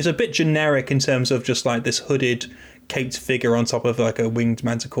 It's a bit generic in terms of just like this hooded, caped figure on top of like a winged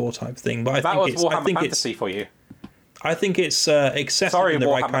manticore type thing. But I think Warhammer Fantasy for you. I think it's excessive in the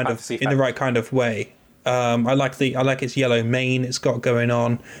right kind of way. I like its yellow mane it's got going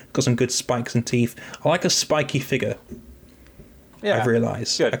on. It's got some good spikes and teeth. I like a spiky figure. Yeah, I've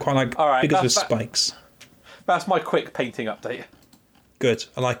realised. I quite like figures with spikes. That's my quick painting update. Good,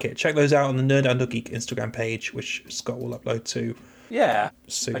 I like it. Check those out on the Nerd and Geek Instagram page, which Scott will upload to. Yeah,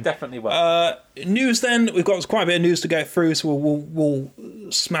 soon. I definitely will. News then. We've got quite a bit of news to get through, so we'll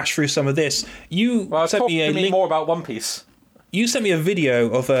smash through some of this. Sent me a link more about One Piece. You sent me a video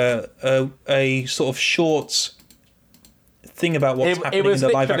of a sort of short thing about what's happening in the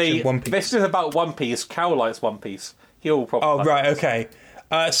live action One Piece. This is about One Piece. Cal likes One Piece. He'll probably. Oh right, okay.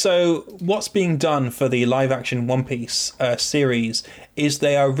 So what's being done for the live-action One Piece series is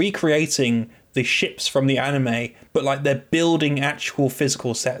they are recreating the ships from the anime, but like they're building actual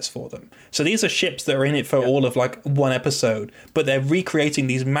physical sets for them. So these are ships that are in it for all of like one episode, but they're recreating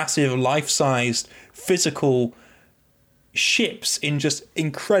these massive life-sized physical ships in just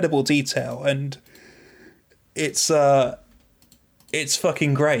incredible detail, and it's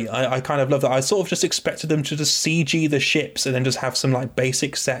fucking great. I kind of love that. I sort of just expected them to just CG the ships and then just have some like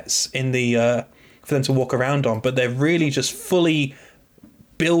basic sets in the for them to walk around on, but they're really just fully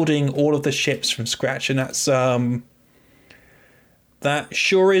building all of the ships from scratch, and that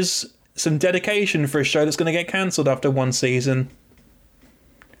sure is some dedication for a show that's going to get cancelled after one season.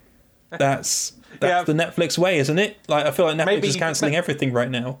 That's the Netflix way, isn't it? Like I feel like Netflix is cancelling everything right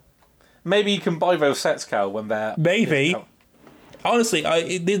now. Maybe you can buy those sets, Cal, when they're maybe. Honestly,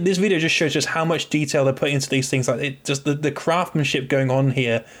 this video just shows just how much detail they're putting into these things. Like just the craftsmanship going on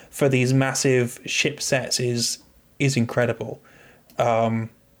here for these massive ship sets is incredible. I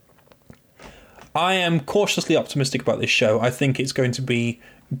am cautiously optimistic about this show. I think it's going to be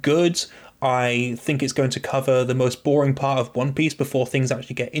good. I think it's going to cover the most boring part of One Piece before things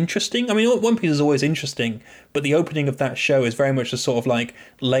actually get interesting. I mean, One Piece is always interesting, but the opening of that show is very much just sort of like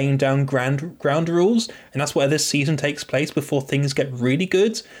laying down ground rules, and that's where this season takes place before things get really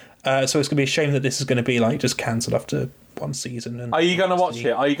good. So it's going to be a shame that this is going to be like just cancelled after one season. And are you going to watch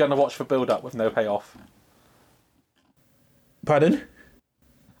it? Are you going to watch the build-up with no payoff? Pardon?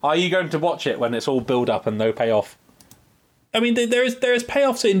 Are you going to watch it when it's all build-up and no payoff? I mean, there is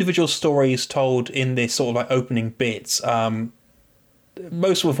payoff to individual stories told in this sort of like opening bits.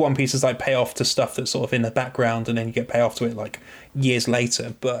 Most of One Piece is like payoff to stuff that's sort of in the background, and then you get payoff to it like years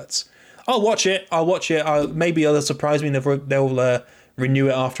later. But I'll watch it. Maybe it'll surprise me. They'll renew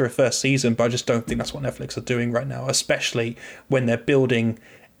it after a first season, but I just don't think that's what Netflix are doing right now, especially when they're building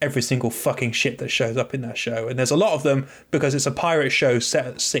every single fucking ship that shows up in that show. And there's a lot of them because it's a pirate show set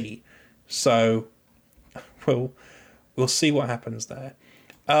at sea. So we'll see what happens there.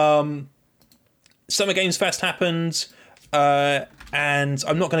 Summer Games Fest happened, and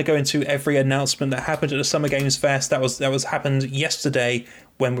I'm not going to go into every announcement that happened at the Summer Games Fest. That was happened yesterday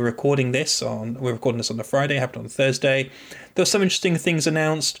when we're recording this on the Friday. It happened on Thursday. There were some interesting things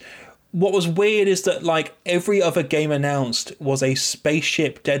announced. What was weird is that like every other game announced was a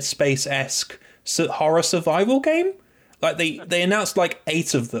spaceship Dead Space-esque horror survival game. Like they announced like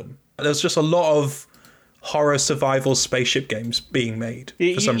 8 of them. There's just a lot of horror survival spaceship games being made.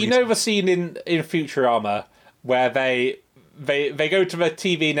 For some reason. You know the scene in Futurama where they go to the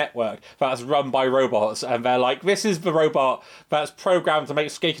TV network that's run by robots, and they're like, this is the robot that's programmed to make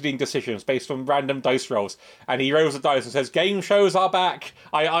skating decisions based on random dice rolls, and he rolls the dice and says, game shows are back.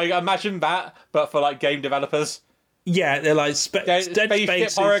 I imagine that, but for like game developers. Yeah, they're like Dead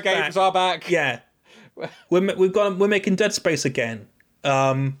Space horror games are back. Yeah, we're making Dead Space again.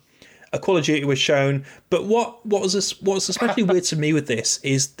 A Call of Duty was shown, but what was especially weird to me with this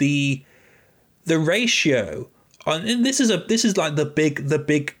is the ratio. And this is like the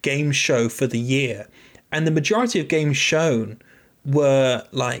big game show for the year, and the majority of games shown were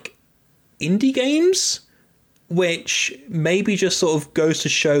like indie games, which maybe just sort of goes to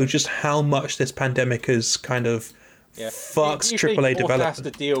show just how much this pandemic has kind of fucks AAA development. Has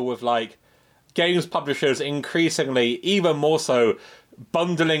to deal with like games publishers increasingly, even more so,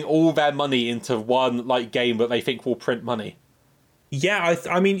 bundling all their money into one like game that they think will print money. Yeah,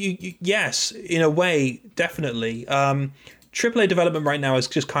 I mean, yes, in a way, definitely. AAA development right now is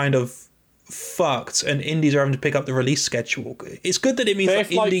just kind of fucked, and indies are having to pick up the release schedule. It's good that it means that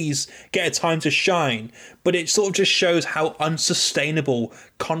indies get a time to shine, but it sort of just shows how unsustainable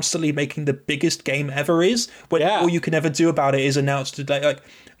constantly making the biggest game ever is, when all you can ever do about it is announce today,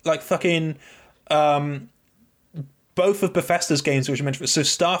 like fucking. Both of Bethesda's games, which were meant to, so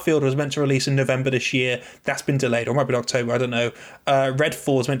Starfield was meant to release in November this year. That's been delayed, or it might be in October. I don't know.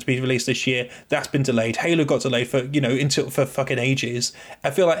 Redfall was meant to be released this year. That's been delayed. Halo got delayed for fucking ages.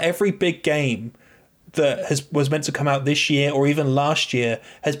 I feel like every big game that was meant to come out this year or even last year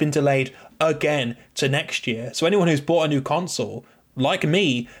has been delayed again to next year. So anyone who's bought a new console, like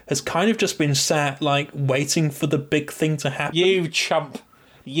me, has kind of just been sat like waiting for the big thing to happen. You chump.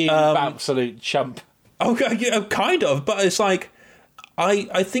 You absolute chump. Okay, kind of, but it's like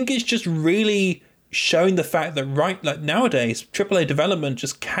I think it's just really showing the fact that nowadays AAA development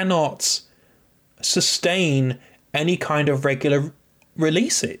just cannot sustain any kind of regular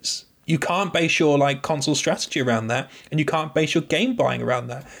releases. You can't base your like console strategy around that, and you can't base your game buying around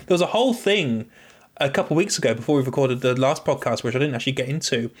that. There was a whole thing a couple of weeks ago before we recorded the last podcast, which I didn't actually get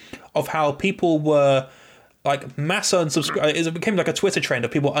into, of how people were like mass unsubscribe. It became like a Twitter trend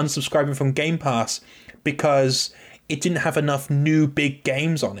of people unsubscribing from Game Pass because it didn't have enough new big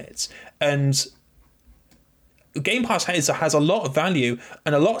games on it. And Game Pass has a lot of value,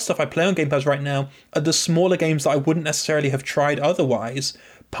 and a lot of stuff I play on Game Pass right now are the smaller games that I wouldn't necessarily have tried otherwise,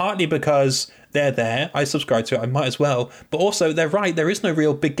 partly because they're there, I subscribe to it, I might as well, but also they're right, there is no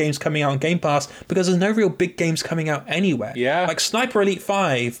real big games coming out on Game Pass because there's no real big games coming out anywhere. Yeah. Like Sniper Elite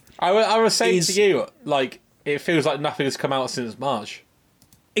 5... I was saying to you, like, it feels like nothing has come out since March.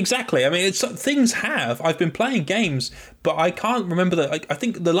 Exactly. I mean, things have. I've been playing games, but I can't remember that. I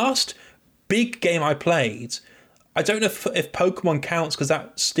think the last big game I played, I don't know if Pokemon counts because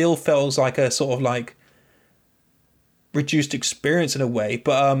that still feels like a sort of like reduced experience in a way.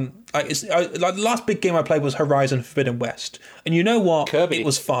 But like the last big game I played was Horizon Forbidden West, and you know what? Kirby. It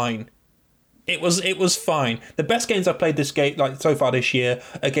was fine. It was fine. The best games I've played this game like so far this year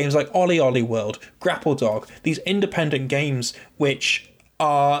are games like Ollie Ollie World, Grapple Dog, these independent games which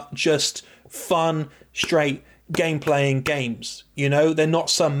are just fun, straight game-playing games. You know, they're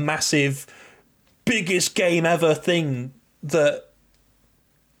not some massive, biggest game ever thing that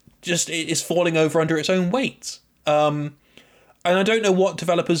just is falling over under its own weight. And I don't know what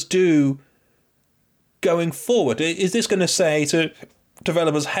developers do going forward. Is this going to say to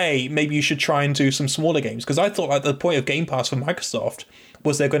developers, hey, maybe you should try and do some smaller games? Because I thought like the point of Game Pass for Microsoft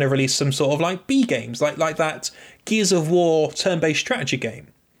was they're going to release some sort of like B games, like that Gears of War turn-based strategy game.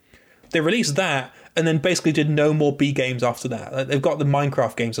 They released that and then basically did no more B games after that. Like, they've got the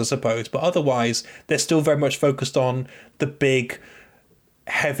Minecraft games, I suppose, but otherwise they're still very much focused on the big,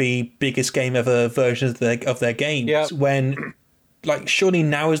 heavy, biggest game ever versions of their games. Yeah. When, like, surely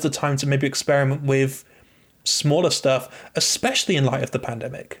now is the time to maybe experiment with smaller stuff, especially in light of the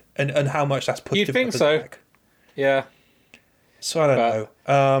pandemic and how much that's put. You'd think so. back. Yeah. So I don't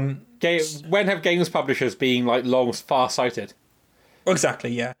know. When have games publishers been like long far-sighted?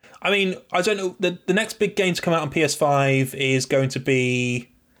 Exactly, yeah. I mean, I don't know. The next big game to come out on PS5 is going to be...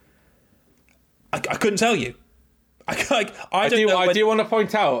 I couldn't tell you. I do want to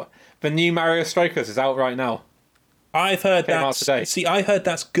point out the new Mario Strikers is out right now. I've heard that. See, I heard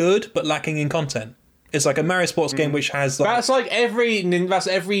that's good, but lacking in content. It's like a Mario Sports game which has like... That's every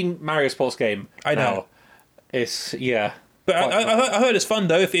Mario Sports game. I know. Now. It's But I heard it's fun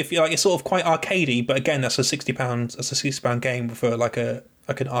though. If like it's sort of quite arcadey, but again, that's a £60. That's a £60 game for like an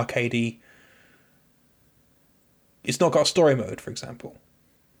arcadey. It's not got a story mode, for example.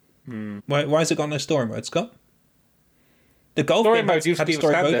 Why has it got no story mode, Scott? The golf story game mode used to be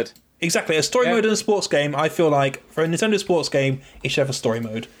standard. Mode. Exactly, a story mode in a sports game. I feel like for a Nintendo sports game, it should have a story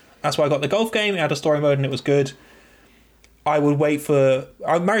mode. That's why I got the golf game. It had a story mode and it was good. I would wait for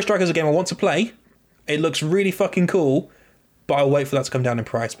Mario Strikers is a game I want to play. It looks really fucking cool, but I'll wait for that to come down in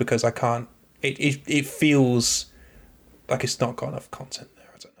price because I can't. It feels like it's not got enough content there.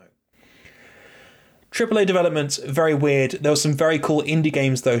 I don't know. AAA development, very weird. There were some very cool indie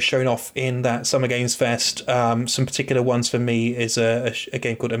games though shown off in that Summer Games Fest. Some particular ones for me is a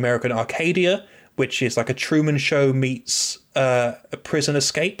game called American Arcadia, which is like a Truman Show meets a prison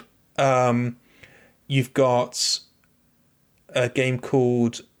escape. You've got a game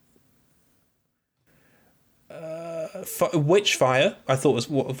called Witchfire. I thought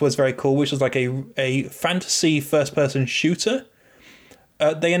was very cool, which was like a fantasy first-person shooter.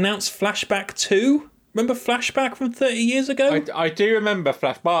 They announced Flashback 2. Remember Flashback from 30 years ago? I do remember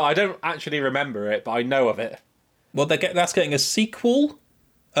Flashback. Well, I don't actually remember it, but I know of it. Well, that's getting a sequel.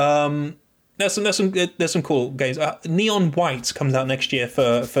 There's some cool games. Neon White comes out next year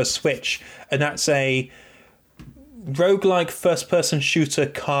for Switch, and that's a roguelike first-person shooter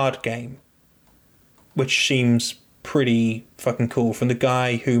card game, which seems pretty fucking cool, from the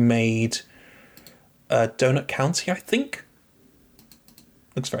guy who made Donut County, I think.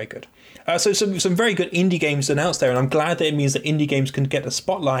 Looks very good. So some very good indie games announced there, and I'm glad that it means that indie games can get the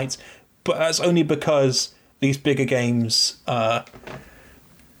spotlight, but that's only because these bigger games are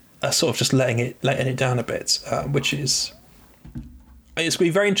sort of just letting it down a bit, which is... It's going to be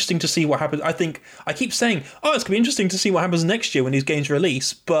very interesting to see what happens. I think I keep saying, it's going to be interesting to see what happens next year when these games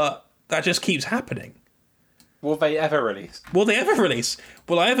release, but that just keeps happening. Will they ever release? Will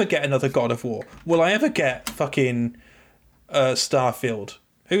I ever get another God of War? Will I ever get fucking Starfield?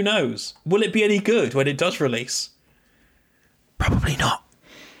 Who knows? Will it be any good when it does release? Probably not.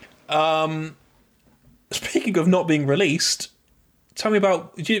 Speaking of not being released, tell me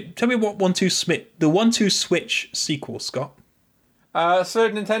what the 1-2 Switch sequel, Scott. So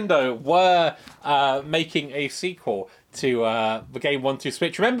Nintendo were making a sequel to the game 1-2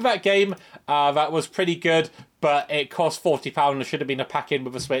 Switch. Remember that game that was pretty good, but it cost £40 and should have been a pack-in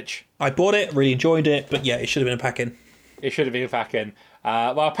with a Switch? I bought it, really enjoyed it, but yeah, it should have been a pack-in. It should have been a pack-in.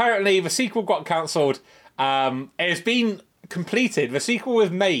 Well, apparently the sequel got cancelled. It's been completed. The sequel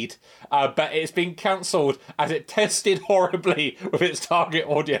was made, but it's been cancelled as it tested horribly with its target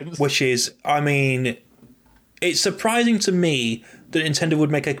audience. Which is, I mean, it's surprising to me that Nintendo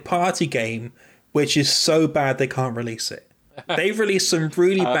would make a party game which is so bad they can't release it. They've released some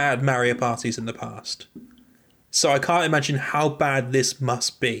really bad Mario parties in the past. So I can't imagine how bad this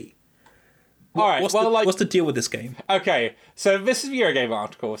must be. Alright, what's the deal with this game? Okay, so this is a Eurogame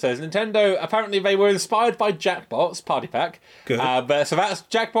article. It says Nintendo, apparently they were inspired by Jackbox Party Pack. Good. So that's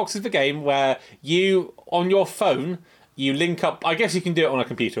Jackbox is the game where you, on your phone, you link up... I guess you can do it on a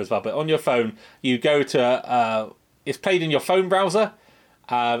computer as well, but on your phone, you go to... it's played in your phone browser.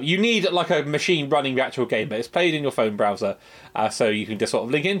 You need like a machine running the actual game, but it's played in your phone browser, so you can just sort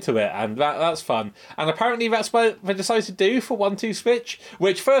of link into it, and that's fun. And apparently that's what they decided to do for 1-2 Switch,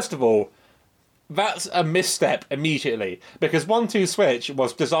 which, first of all, that's a misstep immediately, because 1-2 Switch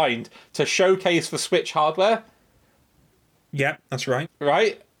was designed to showcase the Switch hardware. Yeah, that's right.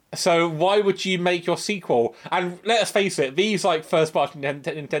 Right? So why would you make your sequel? And let us face it, these like first-party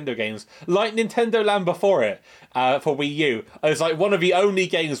Nintendo games, like Nintendo Land before it, for Wii U, is like one of the only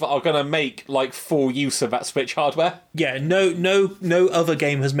games that are going to make like full use of that Switch hardware. Yeah, no other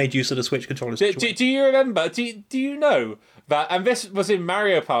game has made use of the Switch controller. Do you remember? Do you know that? And this was in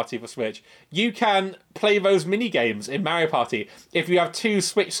Mario Party for Switch. You can play those mini games in Mario Party. If you have two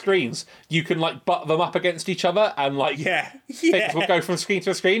Switch screens, you can like butt them up against each other, and like things will go from screen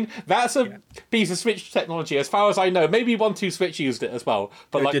to screen. That's a piece of Switch technology, as far as I know. Maybe 1-2 Switch used it as well,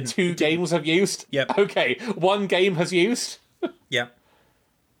 but like two games have used. Yep. Okay, one game has used. Yeah.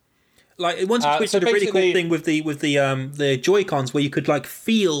 Like once you switched to the really cool thing with the Joy-Cons where you could like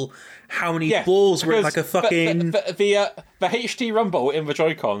feel how many balls were in like a fucking... The HD Rumble in the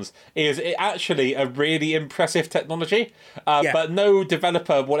Joy-Cons is actually a really impressive technology, but no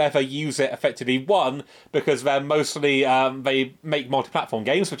developer will ever use it effectively. One, because they're mostly... they make multi-platform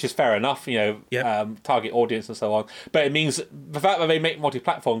games, which is fair enough, target audience and so on. But it means... The fact that they make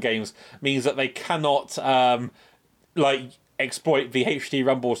multi-platform games means that they cannot, exploit the HD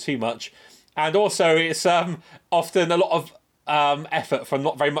Rumble too much. And also, it's often a lot of... effort for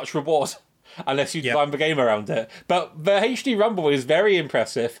not very much reward unless you design the game around it. But the HD Rumble is very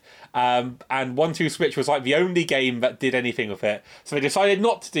impressive, and 1-2 Switch was like the only game that did anything with it. So they decided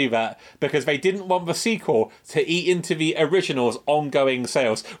not to do that because they didn't want the sequel to eat into the original's ongoing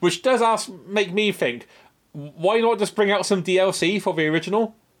sales, which does make me think, why not just bring out some DLC for the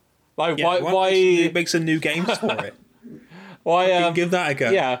original? Like why make some new games for it? Why give that a go?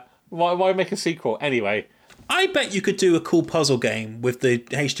 Yeah, why make a sequel anyway? I bet you could do a cool puzzle game with the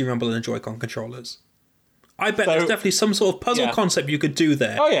HD Rumble and the Joy-Con controllers. I bet there's definitely some sort of puzzle concept you could do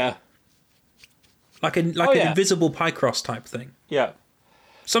there. Oh, yeah. Like an invisible Picross type thing. Yeah.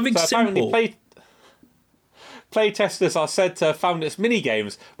 Something simple. Playtesters are said to have found its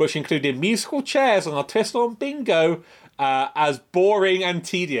mini-games, which included musical chairs and a twist on bingo, as boring and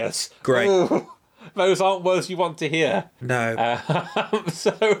tedious. Great. Ooh, those aren't words you want to hear. No.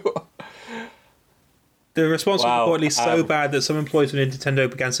 The response was reportedly so bad that some employees within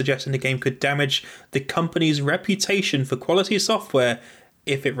Nintendo began suggesting the game could damage the company's reputation for quality software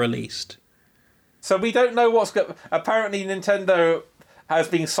if it released. So we don't know what's going... Apparently Nintendo has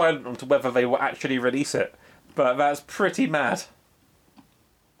been silent on to whether they will actually release it. But that's pretty mad.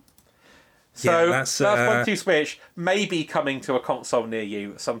 So that's 1-2 Switch may be coming to a console near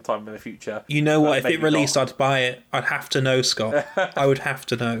you sometime in the future. You know what? If it released, I'd buy it. I'd have to know, Scott. I would have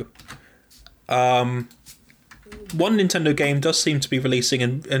to know. One Nintendo game does seem to be releasing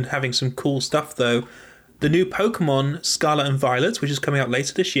and having some cool stuff, though. The new Pokemon Scarlet and Violet, which is coming out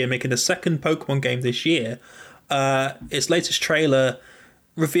later this year, making a second Pokemon game this year. Its latest trailer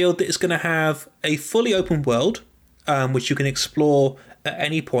revealed that it's going to have a fully open world, which you can explore at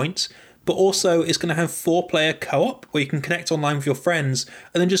any point, but also it's going to have 4-player co-op, where you can connect online with your friends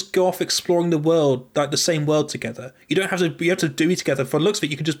and then just go off exploring the world, like the same world together. You don't have to be able to do it together. For the looks of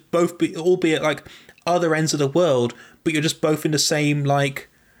it, you can just both be at like other ends of the world, but you're just both in the same like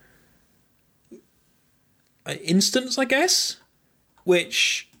instance, I guess.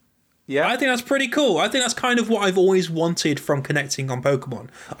 Which, I think that's pretty cool. I think that's kind of what I've always wanted from connecting on Pokemon.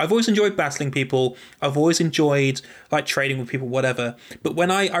 I've always enjoyed battling people. I've always enjoyed like trading with people, whatever. But when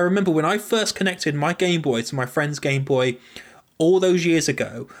I remember when I first connected my Game Boy to my friend's Game Boy all those years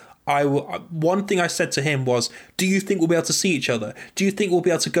ago, one thing I said to him was, do you think we'll be able to see each other? Do you think we'll be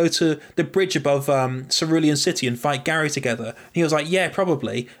able to go to the bridge above Cerulean City and fight Gary together? And he was like, yeah,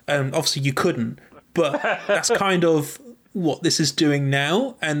 probably. Obviously you couldn't, but that's kind of what this is doing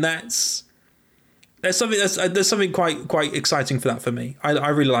now, and there's something quite exciting for that for me. I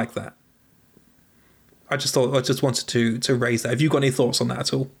really like that. I just wanted to raise that. Have you got any thoughts on that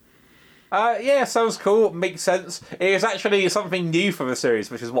at all? Yeah, sounds cool. Makes sense. It is actually something new for the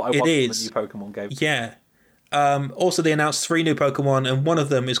series, which is what I want from the new Pokemon game. Yeah. Also, they announced 3 new Pokemon, and one of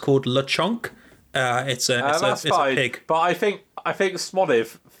them is called Lechonk. It's a pig. But I think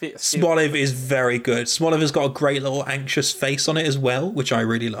Smoliv... Smoliv is very good. Smoliv has got a great little anxious face on it as well, which I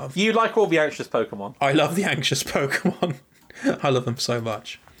really love. You like all the anxious Pokemon. I love the anxious Pokemon. I love them so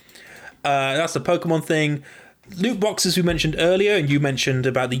much. That's the Pokemon thing. Loot boxes we mentioned earlier, and you mentioned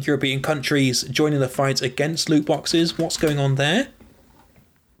about the European countries joining the fight against loot boxes. What's going on there?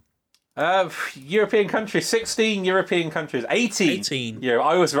 European countries, 16 European countries, 18. Yeah,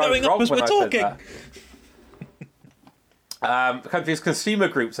 I was wrong when I said that. Countries' consumer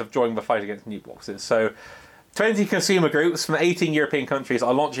groups have joined the fight against loot boxes. So 20 consumer groups from 18 European countries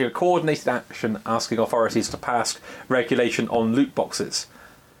are launching a coordinated action asking authorities to pass regulation on loot boxes.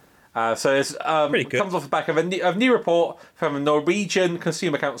 So it comes off the back of a new report from the Norwegian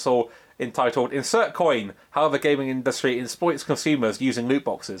Consumer Council entitled Insert Coin, How the Gaming Industry Exploits Consumers Using Loot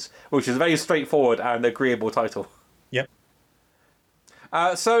Boxes, which is a very straightforward and agreeable title. Yep.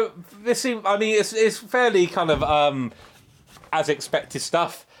 So this seems, it's fairly kind of as expected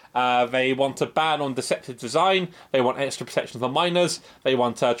stuff. They want a ban on deceptive design. They want extra protection for minors. They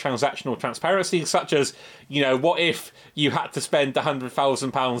want transactional transparency, such as, what if you had to spend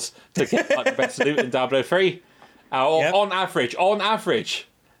 £100,000 to get the best loot in 003? On average,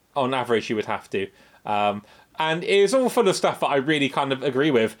 you would have to. And it's all full of stuff that I really kind of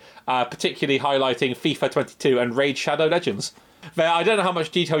agree with, particularly highlighting FIFA 22 and Raid Shadow Legends. But I don't know how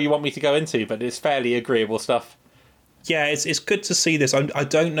much detail you want me to go into, but it's fairly agreeable stuff. Yeah, it's good to see this. I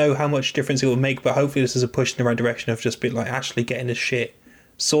don't know how much difference it will make, but hopefully this is a push in the right direction of just being like actually getting this shit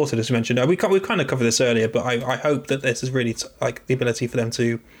sorted, as you mentioned. We've kind of covered this earlier, but I hope that this is really like the ability for them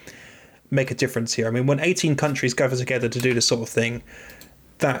to make a difference here. I mean, when 18 countries gather together to do this sort of thing,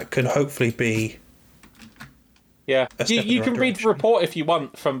 that can hopefully be... Yeah, you can read the report if you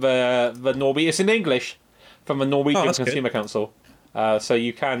want from the Norwegian. It's in English from the Norwegian Consumer Council, so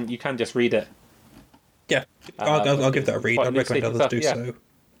you can just read it. Yeah, I'll give that a read. I'd recommend others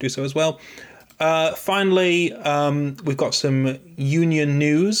do so as well. Finally, we've got some union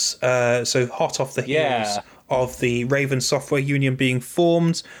news. So hot off the heels of the Raven Software Union being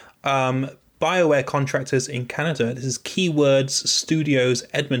formed. BioWare contractors in Canada, this is Keywords Studios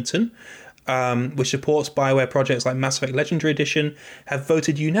Edmonton, which supports BioWare projects like Mass Effect Legendary Edition, have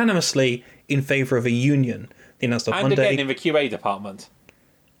voted unanimously in favour of a union. They announced on Monday. And again in the QA department.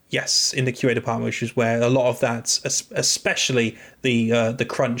 Yes, in the QA department, which is where a lot of that, especially the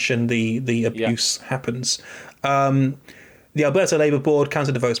crunch and the abuse happens. The Alberta Labour Board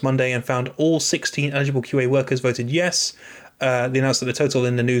counted the votes Monday and found all 16 eligible QA workers voted yes. They announced that the total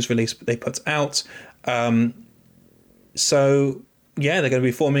in the news release they put out. So, yeah, they're going to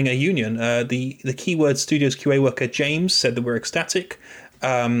be forming a union. The Keyword Studios QA worker, James, said that we're ecstatic.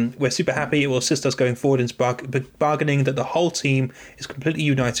 We're super happy. It will assist us going forward in bargaining that the whole team is completely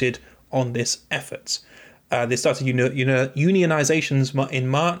united on this effort. They started unionizations in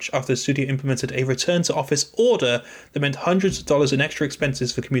March after the studio implemented a return-to-office order that meant hundreds of dollars in extra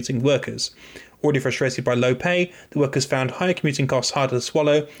expenses for commuting workers. Already frustrated by low pay, the workers found higher commuting costs harder to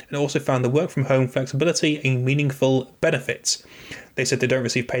swallow and also found the work-from-home flexibility a meaningful benefit. They said they don't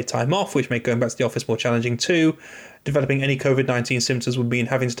receive paid time off, which made going back to the office more challenging too. Developing any COVID-19 symptoms would mean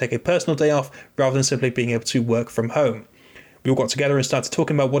having to take a personal day off rather than simply being able to work from home. We all got together and started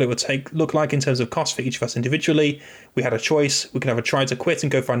talking about what it would look like in terms of cost for each of us individually. We had a choice. We could either try to quit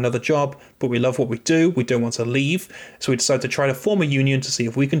and go for another job, but we love what we do. We don't want to leave. So we decided to try to form a union to see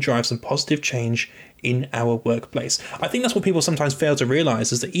if we can drive some positive change in our workplace. I think that's what people sometimes fail to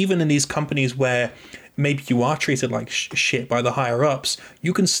realize, is that even in these companies where maybe you are treated like shit by the higher ups,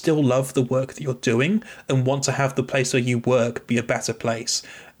 you can still love the work that you're doing and want to have the place where you work be a better place.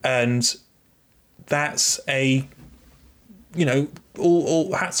 And that's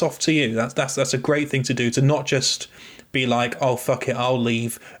all hats off to you. That's a great thing to do, to not just be like, oh fuck it, I'll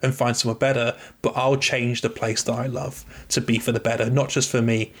leave and find somewhere better, but I'll change the place that I love to be for the better, not just for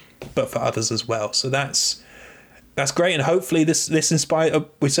me, but for others as well. So that's great, and hopefully this inspire.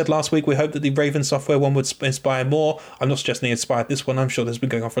 We said last week we hope that the Raven Software one would inspire more. I'm not suggesting they inspired this one. I'm sure this has been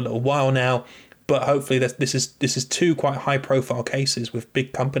going on for a little while now, but hopefully this is two quite high profile cases with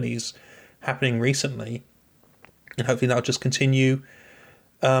big companies happening recently. And hopefully that'll just continue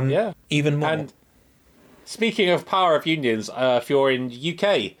even more. And speaking of power of unions, if you're in the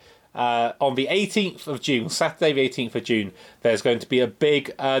UK, on the 18th of June, Saturday the 18th of June, there's going to be a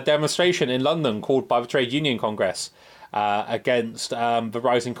big demonstration in London called by the Trade Union Congress against the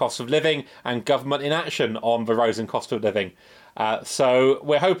rising cost of living and government inaction on the rising cost of living. So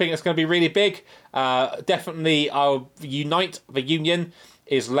we're hoping it's going to be really big. Definitely our Unite, the union,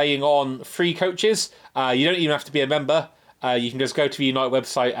 is laying on free coaches. You don't even have to be a member. You can just go to the Unite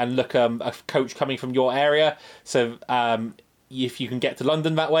website and look a coach coming from your area. So if you can get to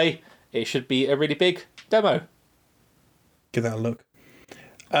London that way, it should be a really big demo. Give that a look.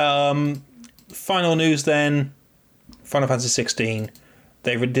 Final news then. Final Fantasy 16.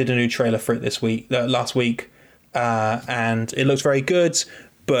 They did a new trailer for it last week, and it looks very good.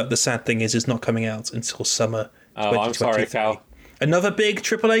 But the sad thing is, it's not coming out until summer. Oh, I'm sorry, Cal. Another big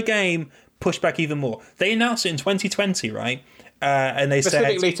AAA game pushed back even more. They announced it in 2020, right? And they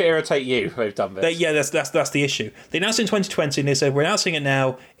specifically said, to irritate you, they've done this. That's the issue. They announced it in 2020, and they said, we're announcing it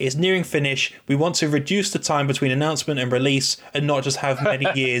now. It's nearing finish. We want to reduce the time between announcement and release, and not just have many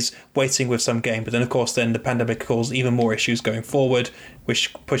years waiting with some game. But then, of course, the pandemic caused even more issues going forward,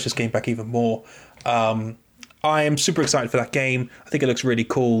 which pushed this game back even more. I am super excited for that game. I think it looks really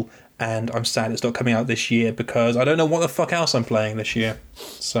cool. And I'm sad it's not coming out this year because I don't know what the fuck else I'm playing this year.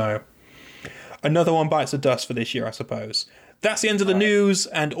 So, another one bites the dust for this year, I suppose. That's the end of the news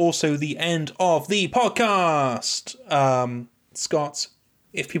and also the end of the podcast. Scott,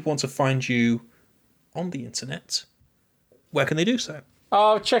 if people want to find you on the internet, where can they do so?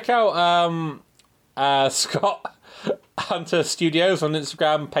 Check out Scott Hunter Studios on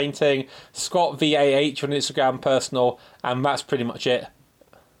Instagram, painting, Scott VAH on Instagram, personal, and that's pretty much it.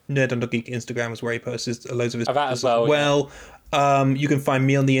 Nerd Geek Instagram is where he posts loads of his that as well. You can find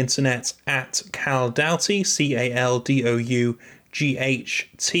me on the internet at Cal Doughty, CALDOUGHTY.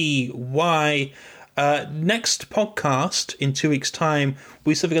 Next podcast in 2 weeks' time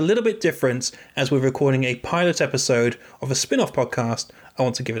will be something a little bit different, as we're recording a pilot episode of a spin-off podcast. I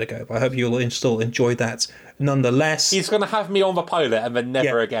want to give it a go, but I hope you'll still enjoy that nonetheless. He's going to have me on the pilot and then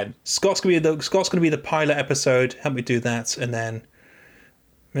never again. Scott's going to be the pilot episode. Help me do that, and then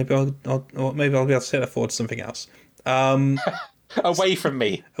maybe I'll be able to set that forward to something else. Away from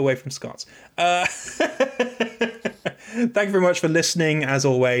me. Away from Scott. Thank you very much for listening. As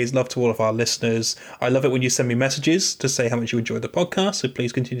always, love to all of our listeners. I love it when you send me messages to say how much you enjoy the podcast, so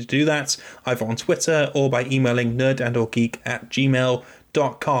please continue to do that, either on Twitter or by emailing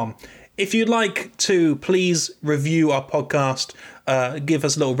nerdandorgeek@gmail.com. If you'd like to, please review our podcast. Give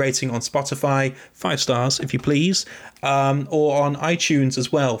us a little rating on Spotify, 5 stars if you please, or on iTunes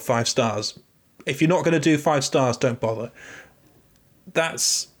as well, 5 stars. If you're not going to do 5 stars, don't bother.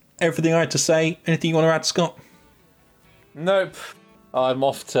 That's everything I had to say. Anything you want to add, Scott? Nope. I'm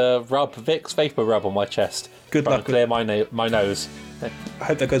off to rub Vicks Vapor Rub on my chest. Good luck. Clear my nose. I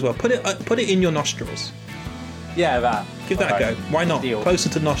hope that goes well. Put it in your nostrils. Yeah, that. Give that a go. Why not? Deal. Closer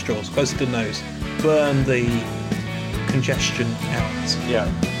to nostrils, closer to nose. Burn the congestion out.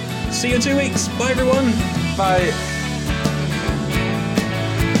 Yeah. See you in 2 weeks. Bye, everyone. Bye.